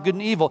knowledge of good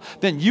and evil,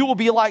 then you will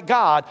be like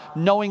God,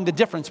 knowing the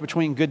difference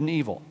between good and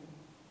evil.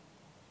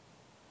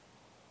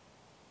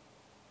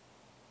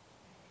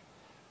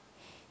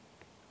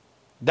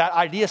 That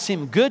idea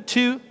seemed good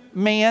to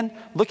man.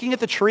 Looking at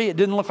the tree, it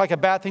didn't look like a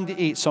bad thing to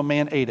eat, so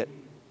man ate it.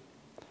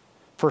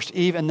 First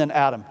Eve and then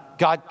Adam.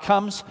 God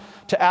comes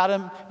to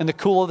Adam in the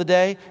cool of the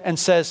day and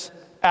says,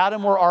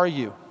 Adam, where are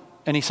you?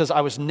 And he says,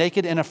 I was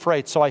naked and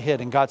afraid, so I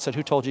hid. And God said,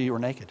 who told you you were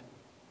naked?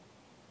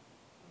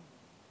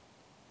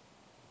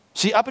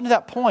 See, up until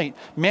that point,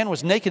 man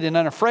was naked and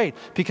unafraid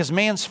because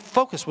man's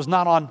focus was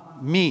not on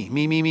me.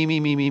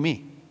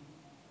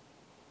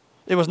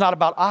 It was not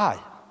about I.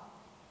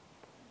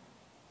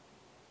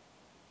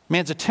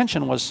 Man's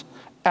attention was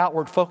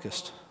outward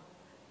focused.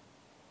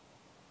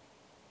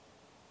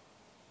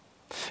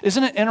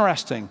 Isn't it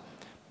interesting?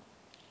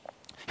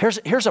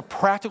 Here's a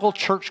practical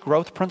church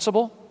growth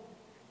principle.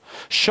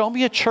 Show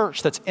me a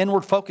church that's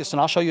inward focused, and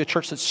I'll show you a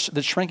church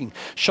that's shrinking.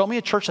 Show me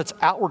a church that's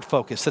outward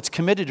focused, that's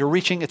committed to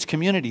reaching its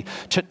community,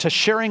 to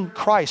sharing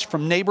Christ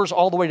from neighbors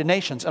all the way to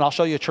nations, and I'll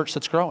show you a church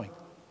that's growing.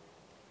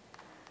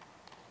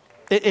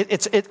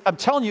 I'm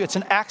telling you, it's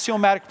an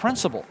axiomatic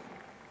principle.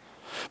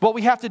 What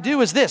we have to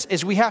do is this,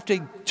 is we have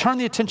to turn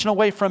the attention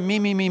away from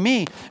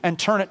me, and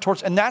turn it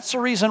towards, and that's the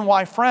reason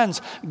why,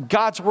 friends,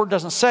 God's word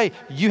doesn't say,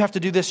 you have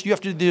to do this, you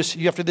have to do this,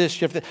 you have to do this,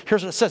 you have to.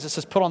 Here's what it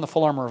says, put on the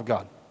full armor of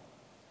God.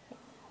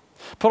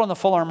 Put on the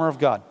full armor of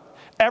God.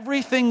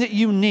 Everything that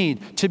you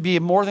need to be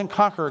a more than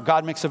conqueror,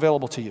 God makes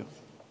available to you.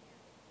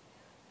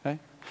 Okay?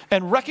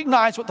 And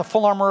recognize what the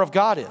full armor of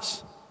God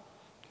is.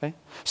 Okay?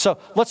 So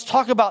let's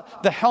talk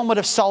about the helmet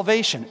of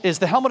salvation. Is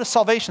the helmet of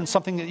salvation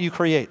something that you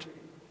create?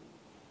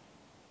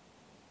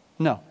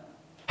 No.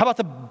 How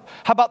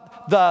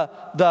about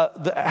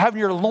the having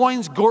your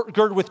loins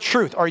girded with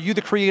truth? Are you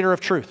the creator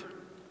of truth?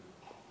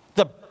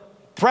 The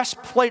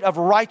breastplate of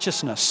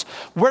righteousness.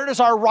 Where does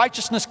our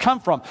righteousness come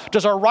from?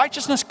 Does our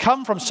righteousness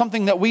come from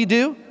something that we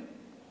do?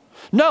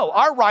 No,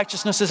 our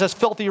righteousness is as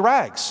filthy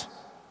rags.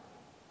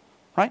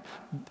 Right?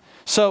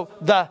 So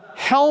the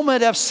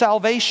helmet of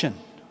salvation.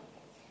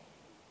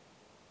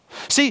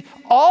 See,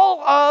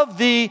 all of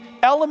the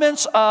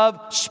elements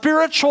of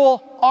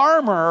spiritual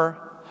armor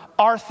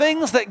are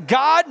things that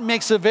God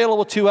makes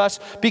available to us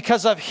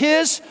because of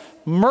His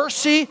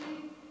mercy,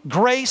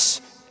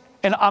 grace,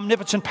 and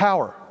omnipotent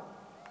power.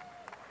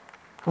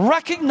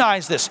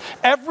 Recognize this.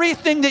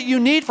 Everything that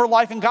you need for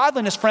life and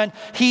godliness, friend,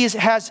 He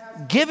has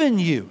given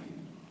you.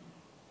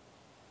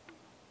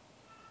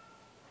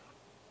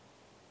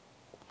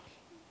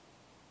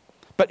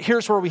 But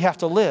here's where we have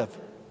to live.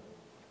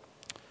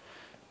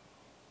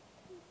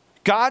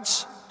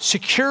 God's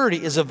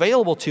security is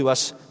available to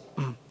us,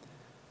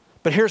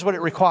 but here's what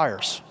it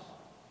requires.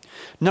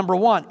 Number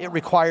one, it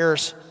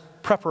requires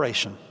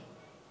preparation.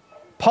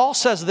 Paul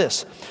says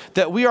this,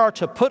 that we are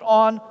to put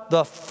on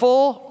the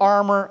full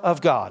armor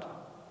of God.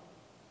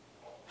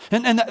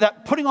 And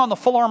that putting on the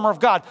full armor of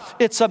God,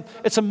 it's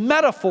a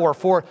metaphor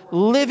for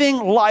living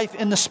life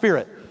in the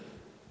Spirit.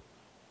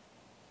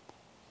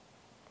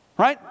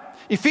 Right?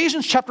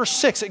 Ephesians chapter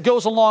 6, it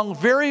goes along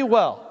very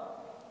well.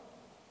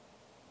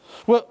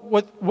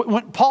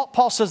 When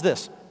Paul says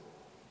this,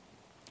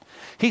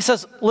 he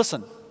says,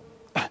 listen,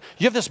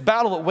 you have this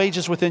battle that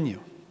wages within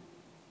you.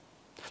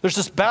 There's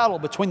this battle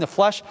between the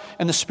flesh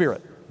and the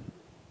spirit.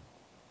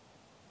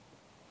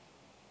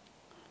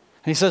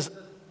 And he says,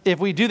 if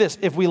we do this,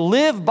 if we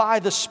live by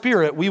the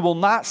Spirit, we will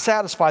not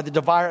satisfy the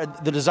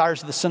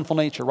desires of the sinful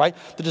nature, right?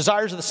 The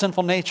desires of the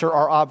sinful nature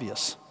are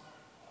obvious.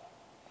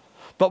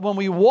 But when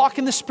we walk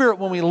in the Spirit,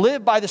 when we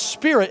live by the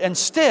Spirit,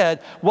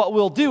 instead, what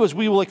we'll do is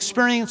we will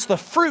experience the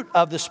fruit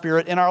of the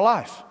Spirit in our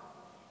life.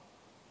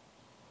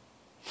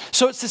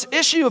 So it's this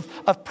issue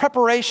of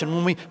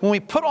preparation. When we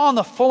put on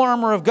the full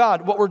armor of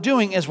God, what we're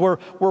doing is we're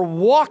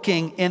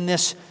walking in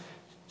this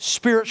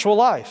spiritual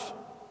life.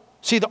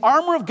 See, the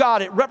armor of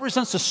God, it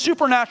represents the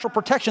supernatural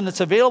protection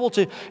that's available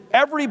to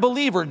every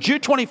believer.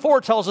 Jude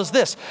 24 tells us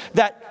this,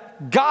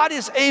 that God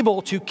is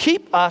able to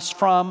keep us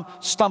from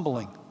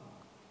stumbling.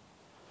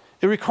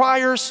 It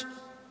requires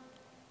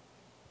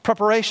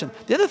preparation.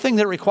 The other thing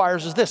that it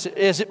requires is this,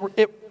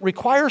 it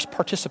requires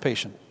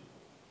participation.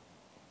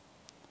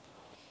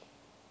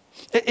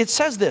 It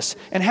says this,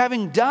 and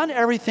having done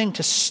everything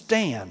to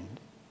stand.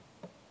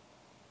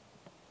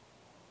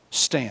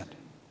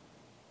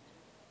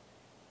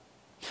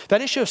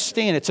 That issue of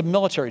stand, it's a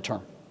military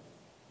term.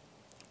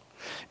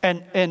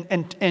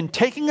 And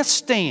taking a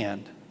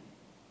stand,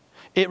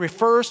 it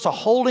refers to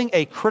holding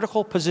a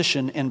critical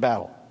position in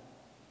battle.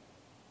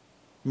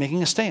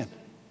 Making a stand.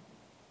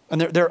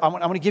 And I'm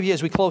going to give you,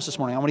 as we close this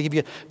morning, I'm going to give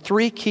you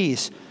 3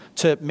 keys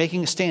to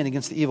making a stand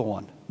against the evil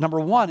one. Number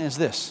 1 is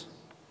this.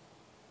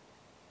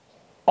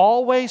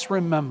 Always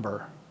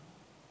remember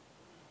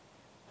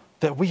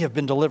that we have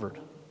been delivered.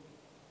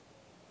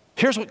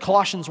 Here's what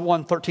Colossians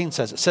 1:13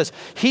 says. It says,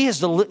 He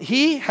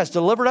has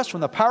delivered us from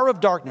the power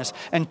of darkness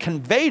and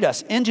conveyed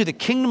us into the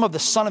kingdom of the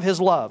Son of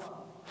His love.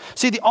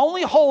 See, the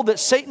only hold that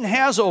Satan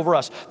has over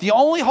us, the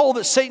only hold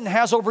that Satan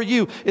has over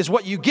you is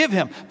what you give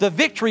him. The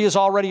victory is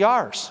already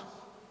ours.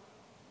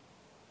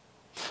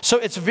 So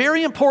it's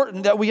very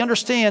important that we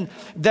understand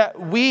that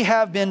we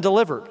have been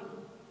delivered.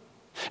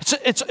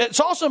 It's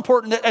also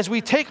important that as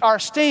we take our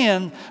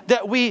stand,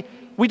 that we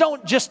We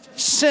don't just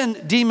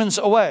send demons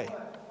away.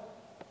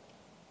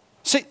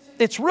 See,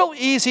 it's real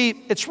easy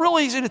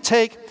to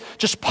take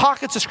just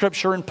pockets of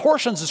Scripture and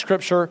portions of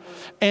Scripture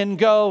and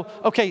go,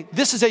 okay,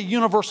 this is a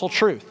universal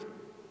truth.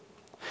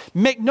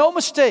 Make no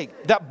mistake,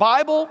 that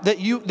Bible that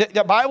you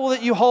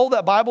hold,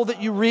 that Bible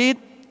that you read,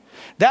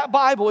 that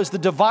Bible is the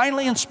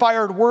divinely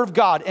inspired Word of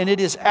God, and it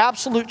is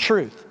absolute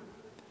truth.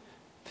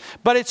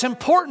 But it's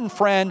important,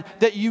 friend,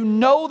 that you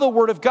know the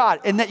Word of God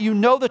and that you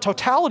know the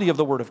totality of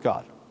the Word of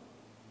God.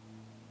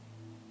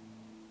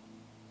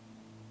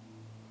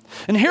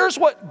 And here's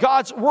what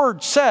God's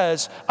Word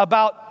says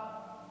about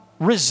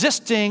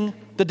resisting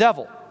the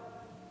devil.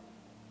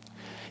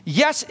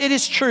 Yes, it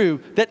is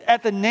true that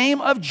at the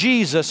name of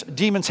Jesus,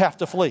 demons have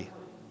to flee.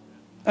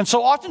 And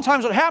so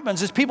oftentimes what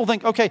happens is people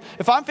think, okay,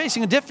 if I'm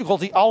facing a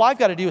difficulty, all I've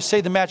got to do is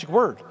say the magic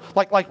word.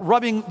 Like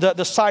rubbing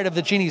the side of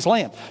the genie's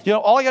lamp. You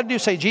know, all I got to do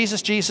is say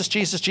Jesus, Jesus,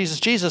 Jesus, Jesus,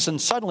 Jesus,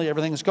 and suddenly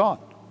everything's gone.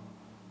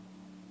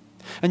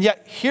 And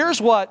yet,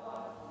 here's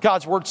what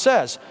God's Word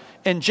says.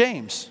 In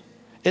James,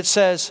 it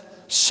says,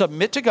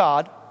 submit to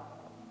God,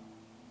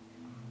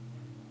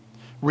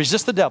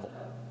 resist the devil,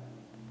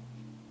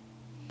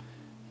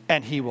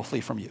 and he will flee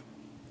from you.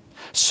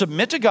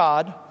 Submit to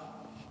God,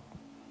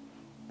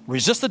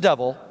 resist the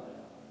devil,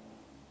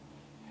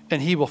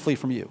 and he will flee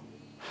from you.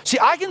 See,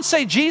 I can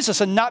say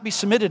Jesus and not be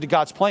submitted to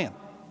God's plan.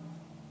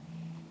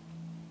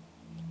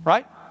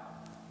 Right?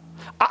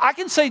 I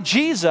can say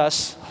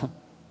Jesus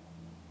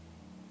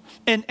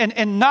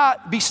and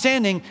not be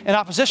standing in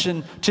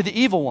opposition to the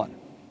evil one.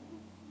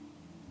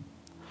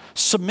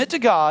 Submit to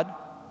God,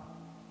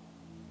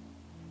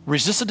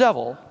 resist the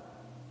devil,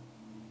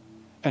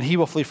 and he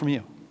will flee from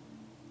you.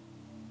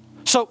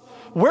 So,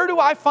 where do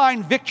I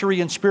find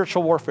victory in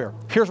spiritual warfare?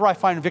 Here's where I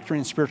find victory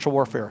in spiritual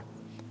warfare.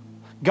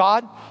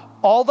 God,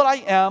 all that I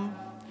am,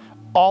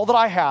 all that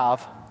I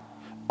have,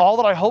 all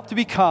that I hope to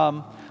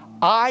become,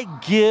 I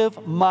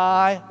give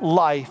my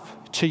life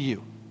to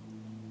you.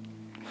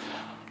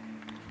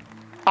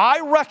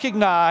 I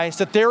recognize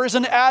that there is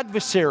an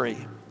adversary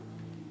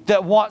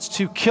that wants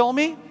to kill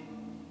me,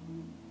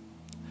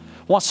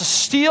 wants to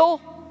steal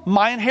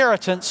my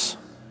inheritance,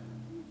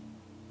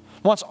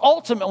 wants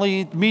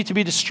ultimately me to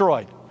be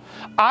destroyed.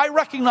 I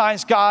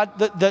recognize, God,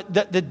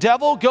 that the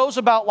devil goes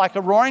about like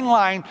a roaring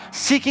lion,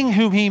 seeking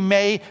whom he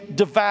may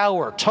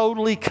devour,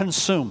 totally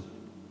consume.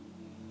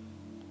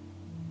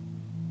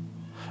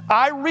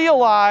 I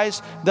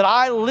realize that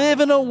I live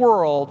in a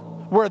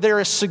world where there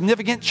is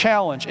significant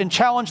challenge, and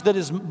challenge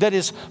that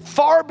is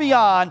far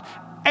beyond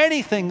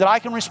anything that I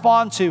can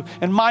respond to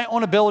in my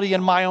own ability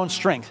and my own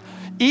strength.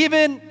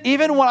 Even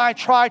when I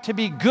try to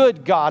be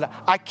good, God,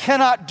 I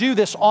cannot do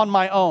this on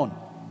my own.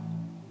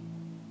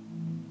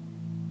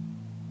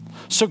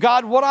 So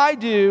God, what I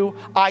do,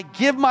 I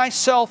give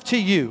myself to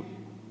you.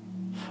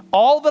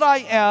 All that I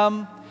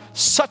am,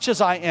 such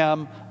as I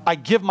am, I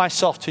give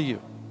myself to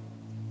you.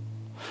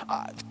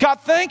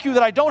 God, thank you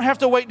that I don't have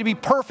to wait to be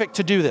perfect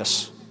to do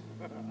this.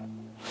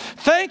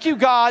 Thank you,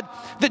 God,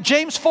 that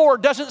James 4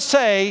 doesn't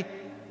say,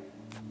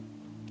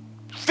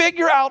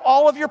 figure out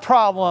all of your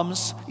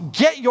problems,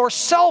 get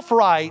yourself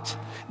right,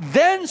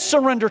 then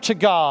surrender to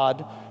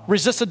God,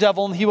 resist the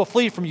devil, and he will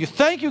flee from you.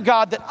 Thank you,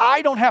 God, that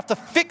I don't have to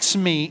fix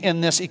me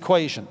in this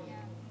equation.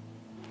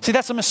 See,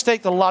 that's a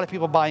mistake that a lot of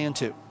people buy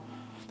into.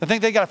 They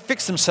think they got to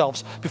fix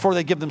themselves before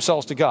they give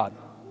themselves to God.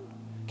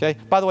 Okay?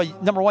 By the way,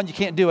 number one, you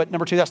can't do it.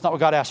 Number two, that's not what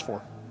God asked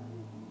for.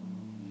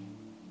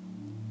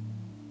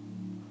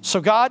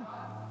 So God,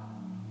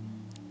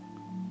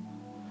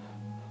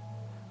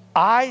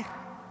 I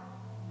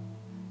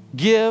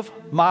give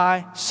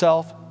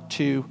myself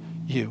to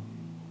you.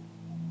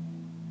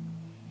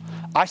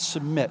 I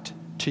submit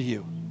to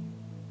you.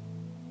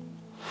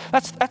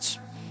 That's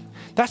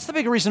the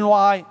big reason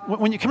why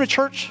when you come to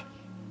church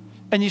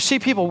and you see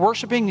people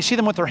worshiping, you see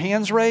them with their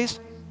hands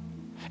raised,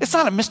 it's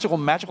not a mystical,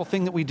 magical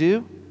thing that we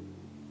do.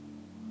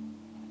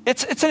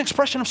 It's an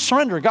expression of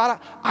surrender.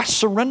 God, I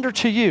surrender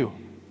to you.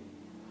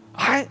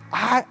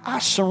 I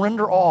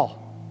surrender all.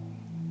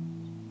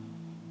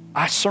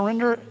 I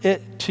surrender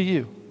it to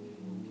you.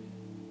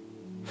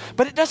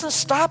 But it doesn't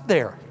stop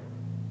there.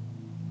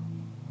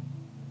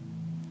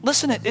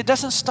 Listen, it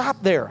doesn't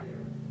stop there.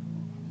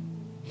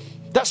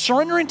 That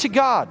surrendering to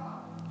God,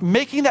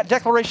 making that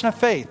declaration of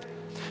faith,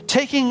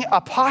 taking a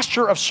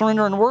posture of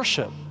surrender and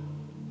worship,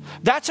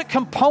 that's a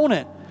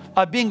component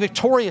of being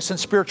victorious in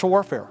spiritual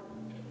warfare.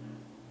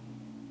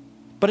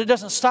 But it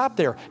doesn't stop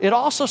there. It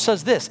also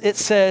says this. It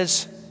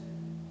says,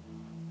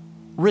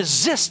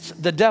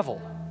 resist the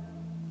devil.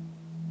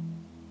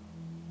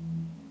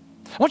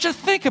 I want you to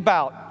think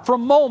about, for a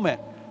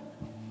moment,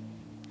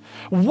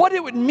 what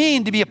it would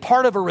mean to be a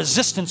part of a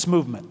resistance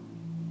movement.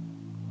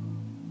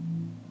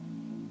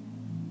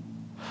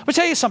 Let me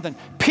tell you something.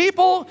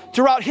 People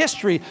throughout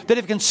history that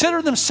have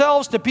considered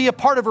themselves to be a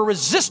part of a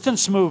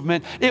resistance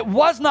movement, it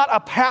was not a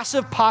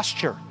passive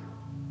posture.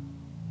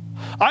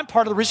 I'm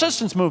part of the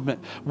resistance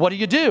movement. What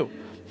do?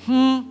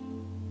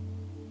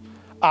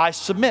 I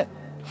submit.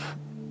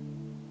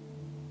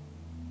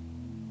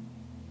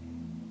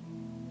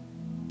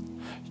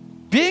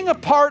 Being a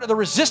part of the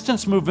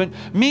resistance movement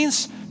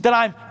means that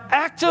I'm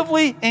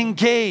actively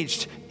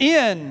engaged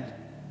in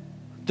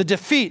the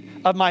defeat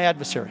of my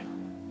adversary.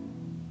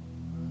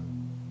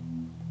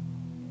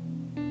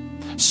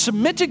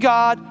 Submit to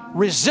God,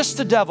 resist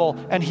the devil,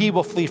 and he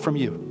will flee from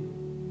you.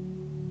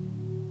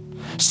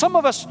 Some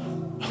of us,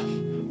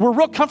 we're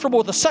real comfortable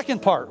with the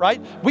second part,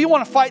 right? We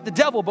want to fight the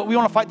devil, but we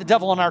want to fight the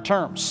devil on our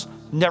terms.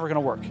 Never going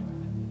to work.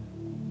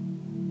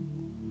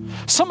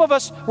 Some of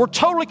us, we're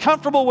totally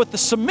comfortable with the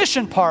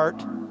submission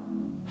part.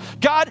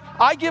 God,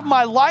 I give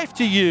my life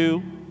to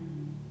you,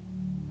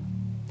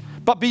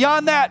 but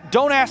beyond that,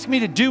 don't ask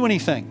me to do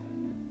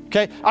anything.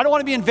 Okay? I don't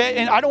want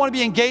to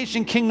be engaged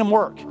in kingdom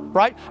work,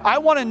 right? I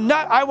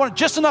want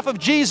just enough of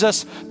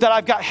Jesus that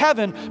I've got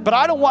heaven, but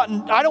I don't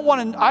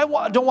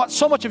want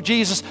so much of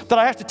Jesus that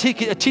I have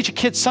to teach a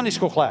kid's Sunday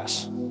school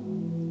class.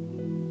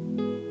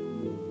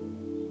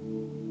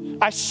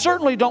 I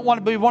certainly don't want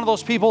to be one of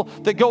those people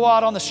that go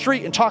out on the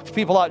street and talk to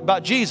people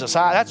about Jesus.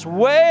 That's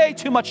way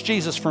too much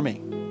Jesus for me,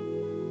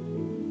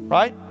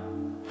 right?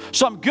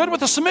 So I'm good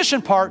with the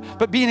submission part,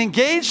 but being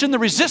engaged in the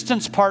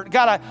resistance part,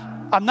 God,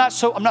 I'm not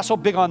so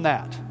big on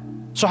that.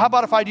 So how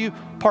about if I do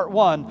part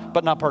 1,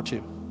 but not part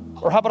 2?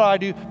 Or how about I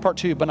do part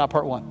 2, but not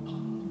part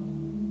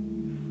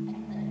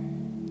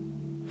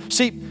 1?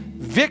 See,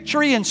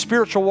 victory in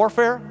spiritual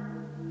warfare,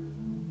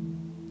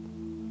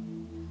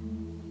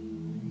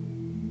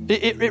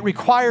 it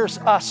requires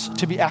us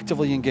to be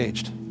actively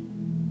engaged.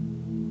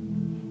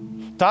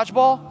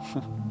 Dodgeball,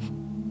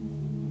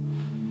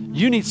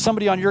 you need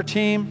somebody on your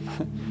team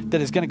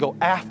that is going to go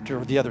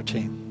after the other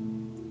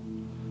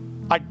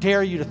team. I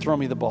dare you to throw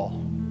me the ball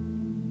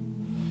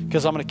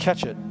because I'm going to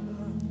catch it.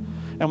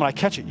 And when I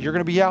catch it, you're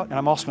going to be out, and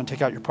I'm also going to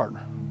take out your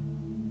partner.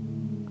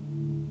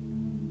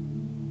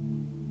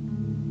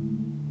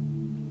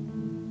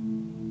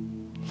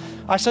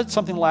 I said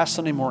something last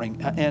Sunday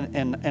morning,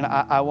 and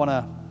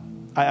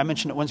I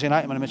mentioned it Wednesday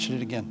night. I'm going to mention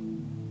it again.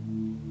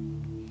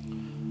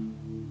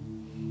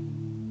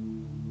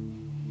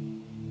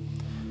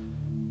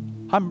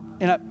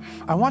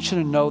 I want you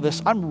to know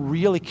this. I'm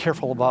really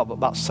careful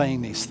about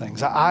saying these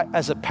things.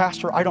 As a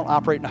pastor, I don't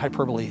operate in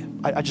hyperbole.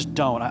 I just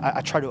don't.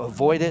 I try to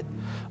avoid it.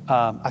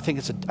 I think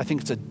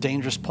it's a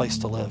dangerous place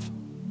to live.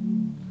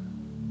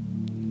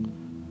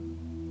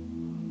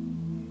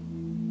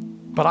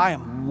 But I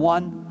am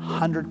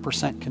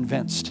 100%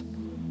 convinced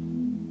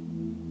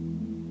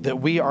that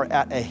we are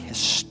at a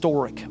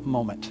historic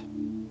moment.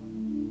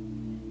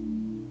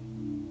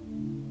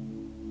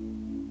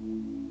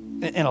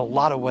 In a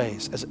lot of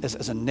ways,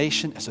 as a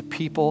nation, as a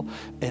people,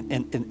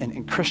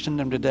 in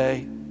Christendom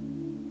today.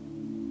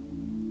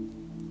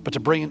 But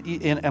to bring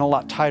it in a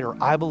lot tighter,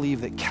 I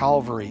believe that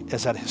Calvary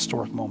is at a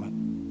historic moment.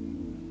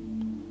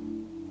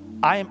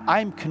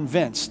 I'm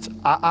convinced,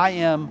 I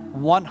am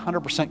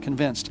 100%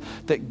 convinced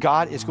that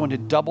God is going to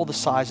double the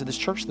size of this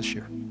church this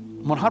year.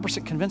 I'm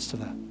 100% convinced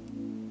of that.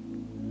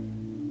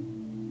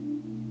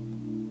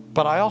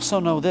 But I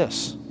also know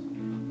this,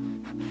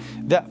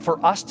 that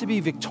for us to be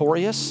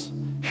victorious,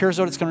 here's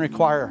what it's going to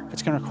require.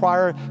 It's going to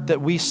require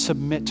that we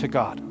submit to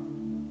God.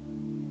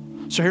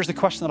 So here's the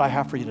question that I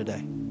have for you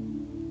today.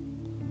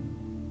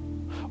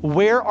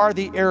 Where are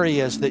the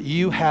areas that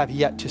you have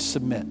yet to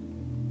submit?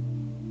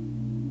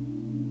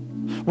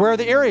 Where are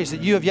the areas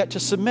that you have yet to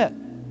submit?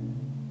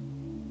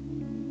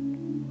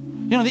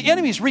 You know, the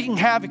enemy is wreaking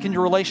havoc in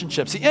your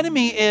relationships. The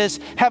enemy is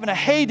having a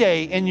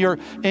heyday in your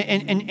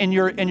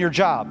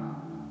job.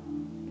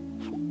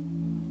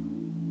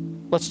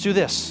 Let's do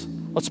this.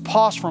 Let's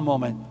pause for a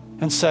moment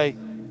and say,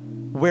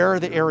 where are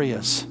the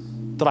areas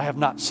that I have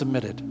not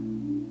submitted?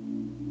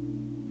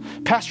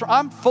 Pastor,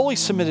 I'm fully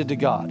submitted to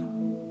God.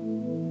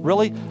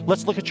 Really?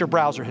 Let's look at your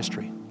browser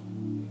history.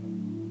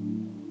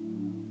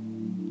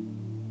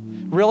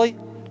 Really?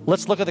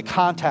 Let's look at the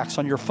contacts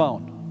on your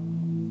phone.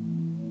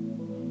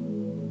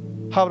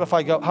 How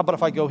about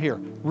if I go here?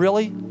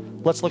 Really?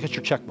 Let's look at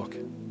your checkbook.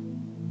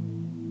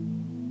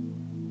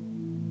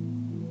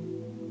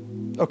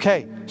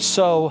 Okay,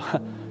 so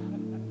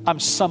I'm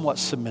somewhat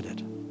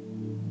submitted.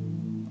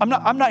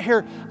 I'm not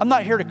here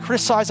to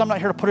criticize. I'm not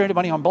here to put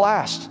anybody on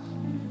blast.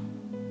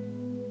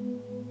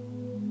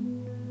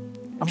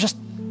 I'm just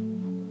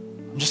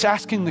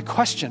asking the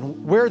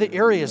question, where are the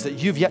areas that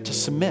you've yet to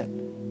submit?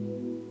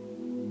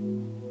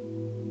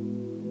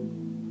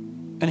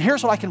 And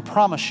here's what I can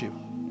promise you.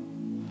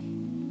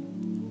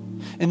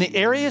 In the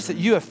areas that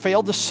you have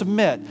failed to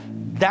submit,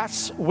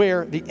 that's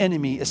where the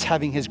enemy is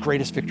having his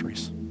greatest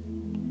victories.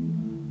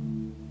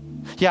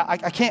 Yeah,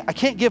 I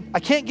can't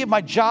give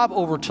my job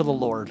over to the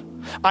Lord.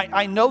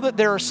 I know that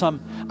there are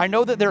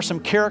some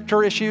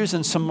character issues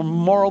and some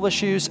moral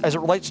issues as it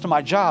relates to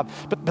my job,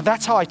 but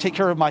that's how I take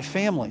care of my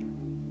family.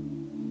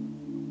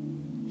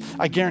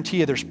 I guarantee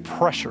you there's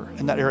pressure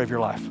in that area of your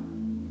life.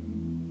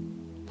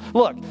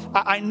 Look,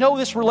 I know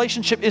this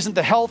relationship isn't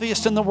the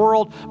healthiest in the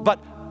world, but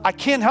I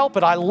can't help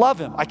it. I love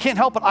him. I can't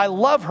help it. I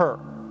love her.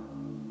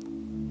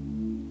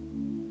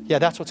 Yeah,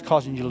 that's what's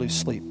causing you to lose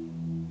sleep.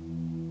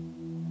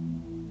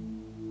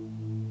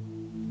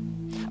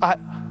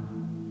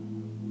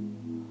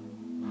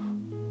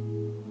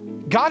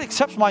 God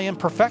accepts my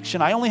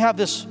imperfection. I only have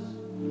this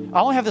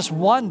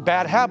one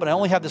bad habit. I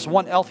only have this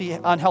one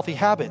unhealthy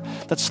habit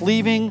that's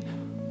leaving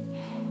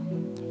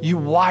you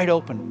wide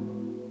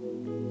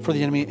open for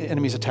the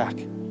enemy's attack.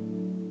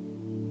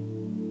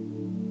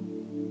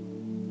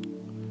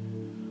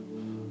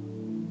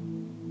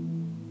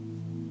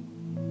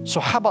 So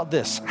how about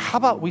this? How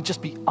about we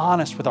just be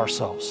honest with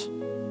ourselves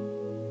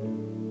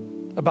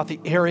about the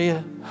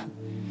area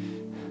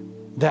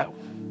that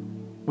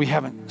we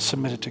haven't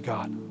submitted to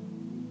God?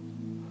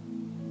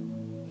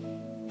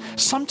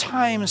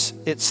 Sometimes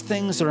it's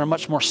things that are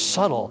much more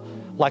subtle,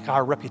 like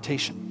our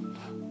reputation.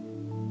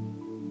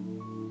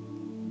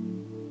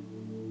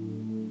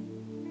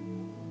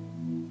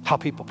 How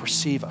people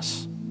perceive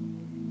us.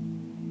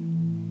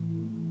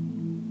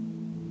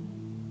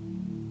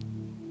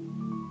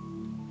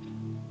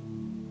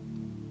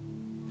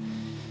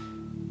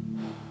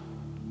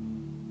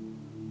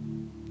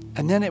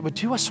 And then it would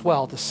do us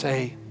well to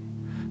say,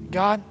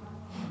 God,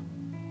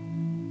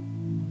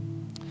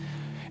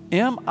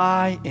 am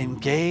I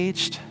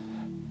engaged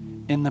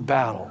in the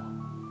battle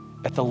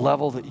at the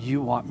level that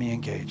you want me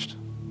engaged?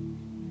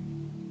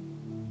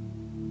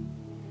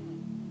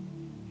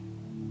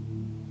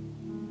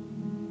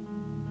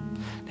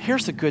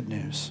 Here's the good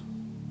news.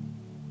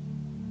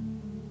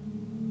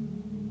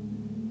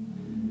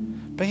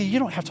 Becky, you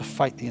don't have to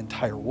fight the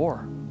entire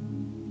war.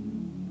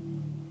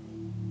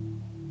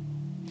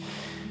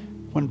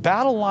 When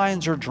battle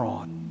lines are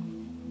drawn,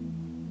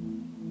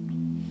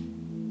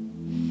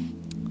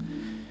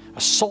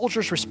 a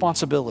soldier's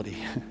responsibility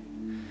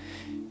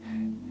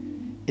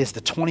is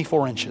the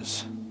 24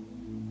 inches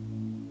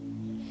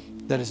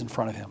that is in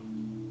front of him.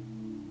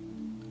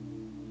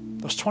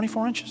 Those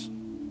 24 inches.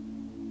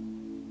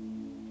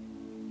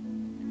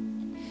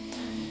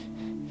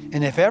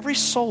 And if every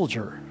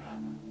soldier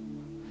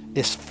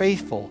is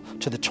faithful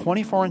to the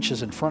 24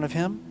 inches in front of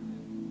him,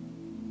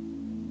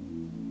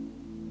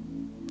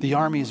 the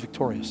army is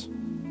victorious.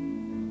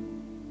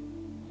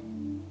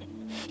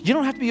 You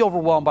don't have to be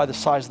overwhelmed by the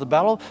size of the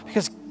battle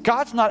because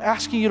God's not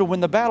asking you to win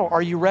the battle.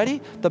 Are you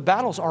ready? The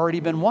battle's already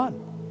been won.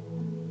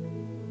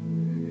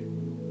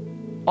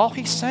 All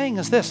he's saying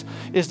is this,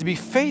 is to be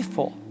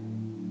faithful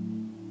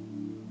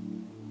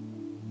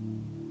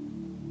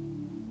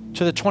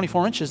to the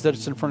 24 inches that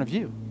it's in front of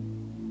you.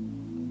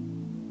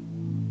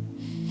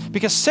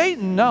 Because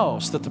Satan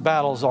knows that the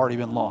battle has already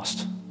been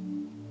lost.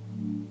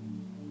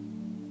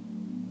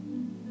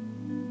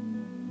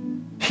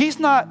 He's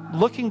not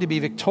looking to be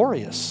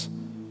victorious.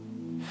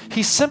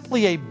 He's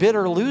simply a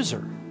bitter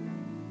loser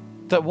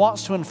that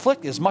wants to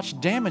inflict as much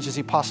damage as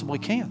he possibly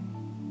can.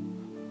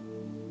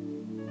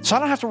 So I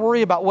don't have to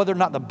worry about whether or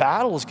not the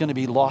battle is going to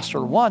be lost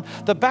or won.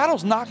 The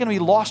battle's not going to be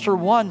lost or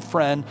won,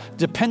 friend,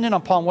 dependent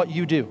upon what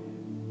you do.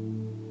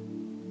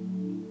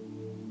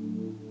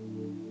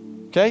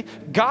 Okay?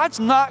 God's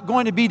not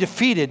going to be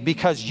defeated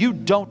because you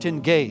don't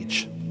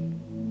engage.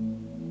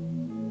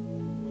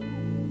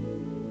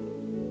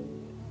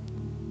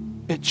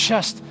 It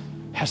just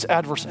has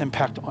adverse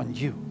impact on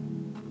you.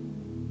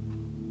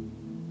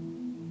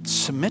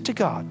 Submit to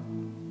God.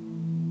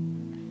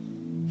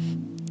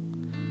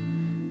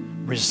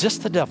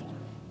 Resist the devil.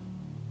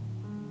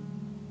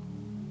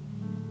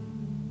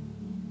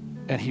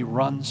 And he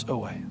runs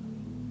away.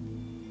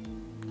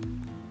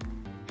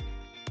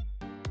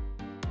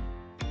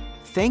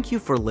 Thank you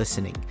for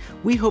listening.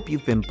 We hope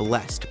you've been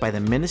blessed by the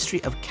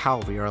ministry of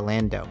Calvary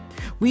Orlando.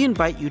 We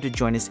invite you to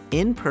join us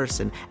in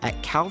person at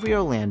Calvary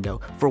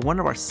Orlando for one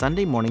of our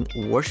Sunday morning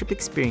worship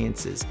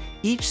experiences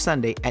each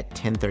Sunday at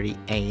 10:30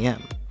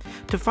 a.m.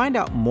 To find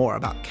out more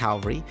about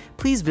Calvary,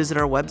 please visit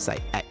our website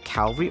at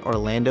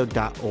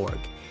calvaryorlando.org.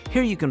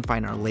 Here you can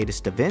find our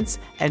latest events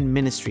and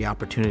ministry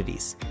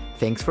opportunities.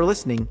 Thanks for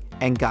listening,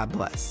 and God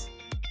bless.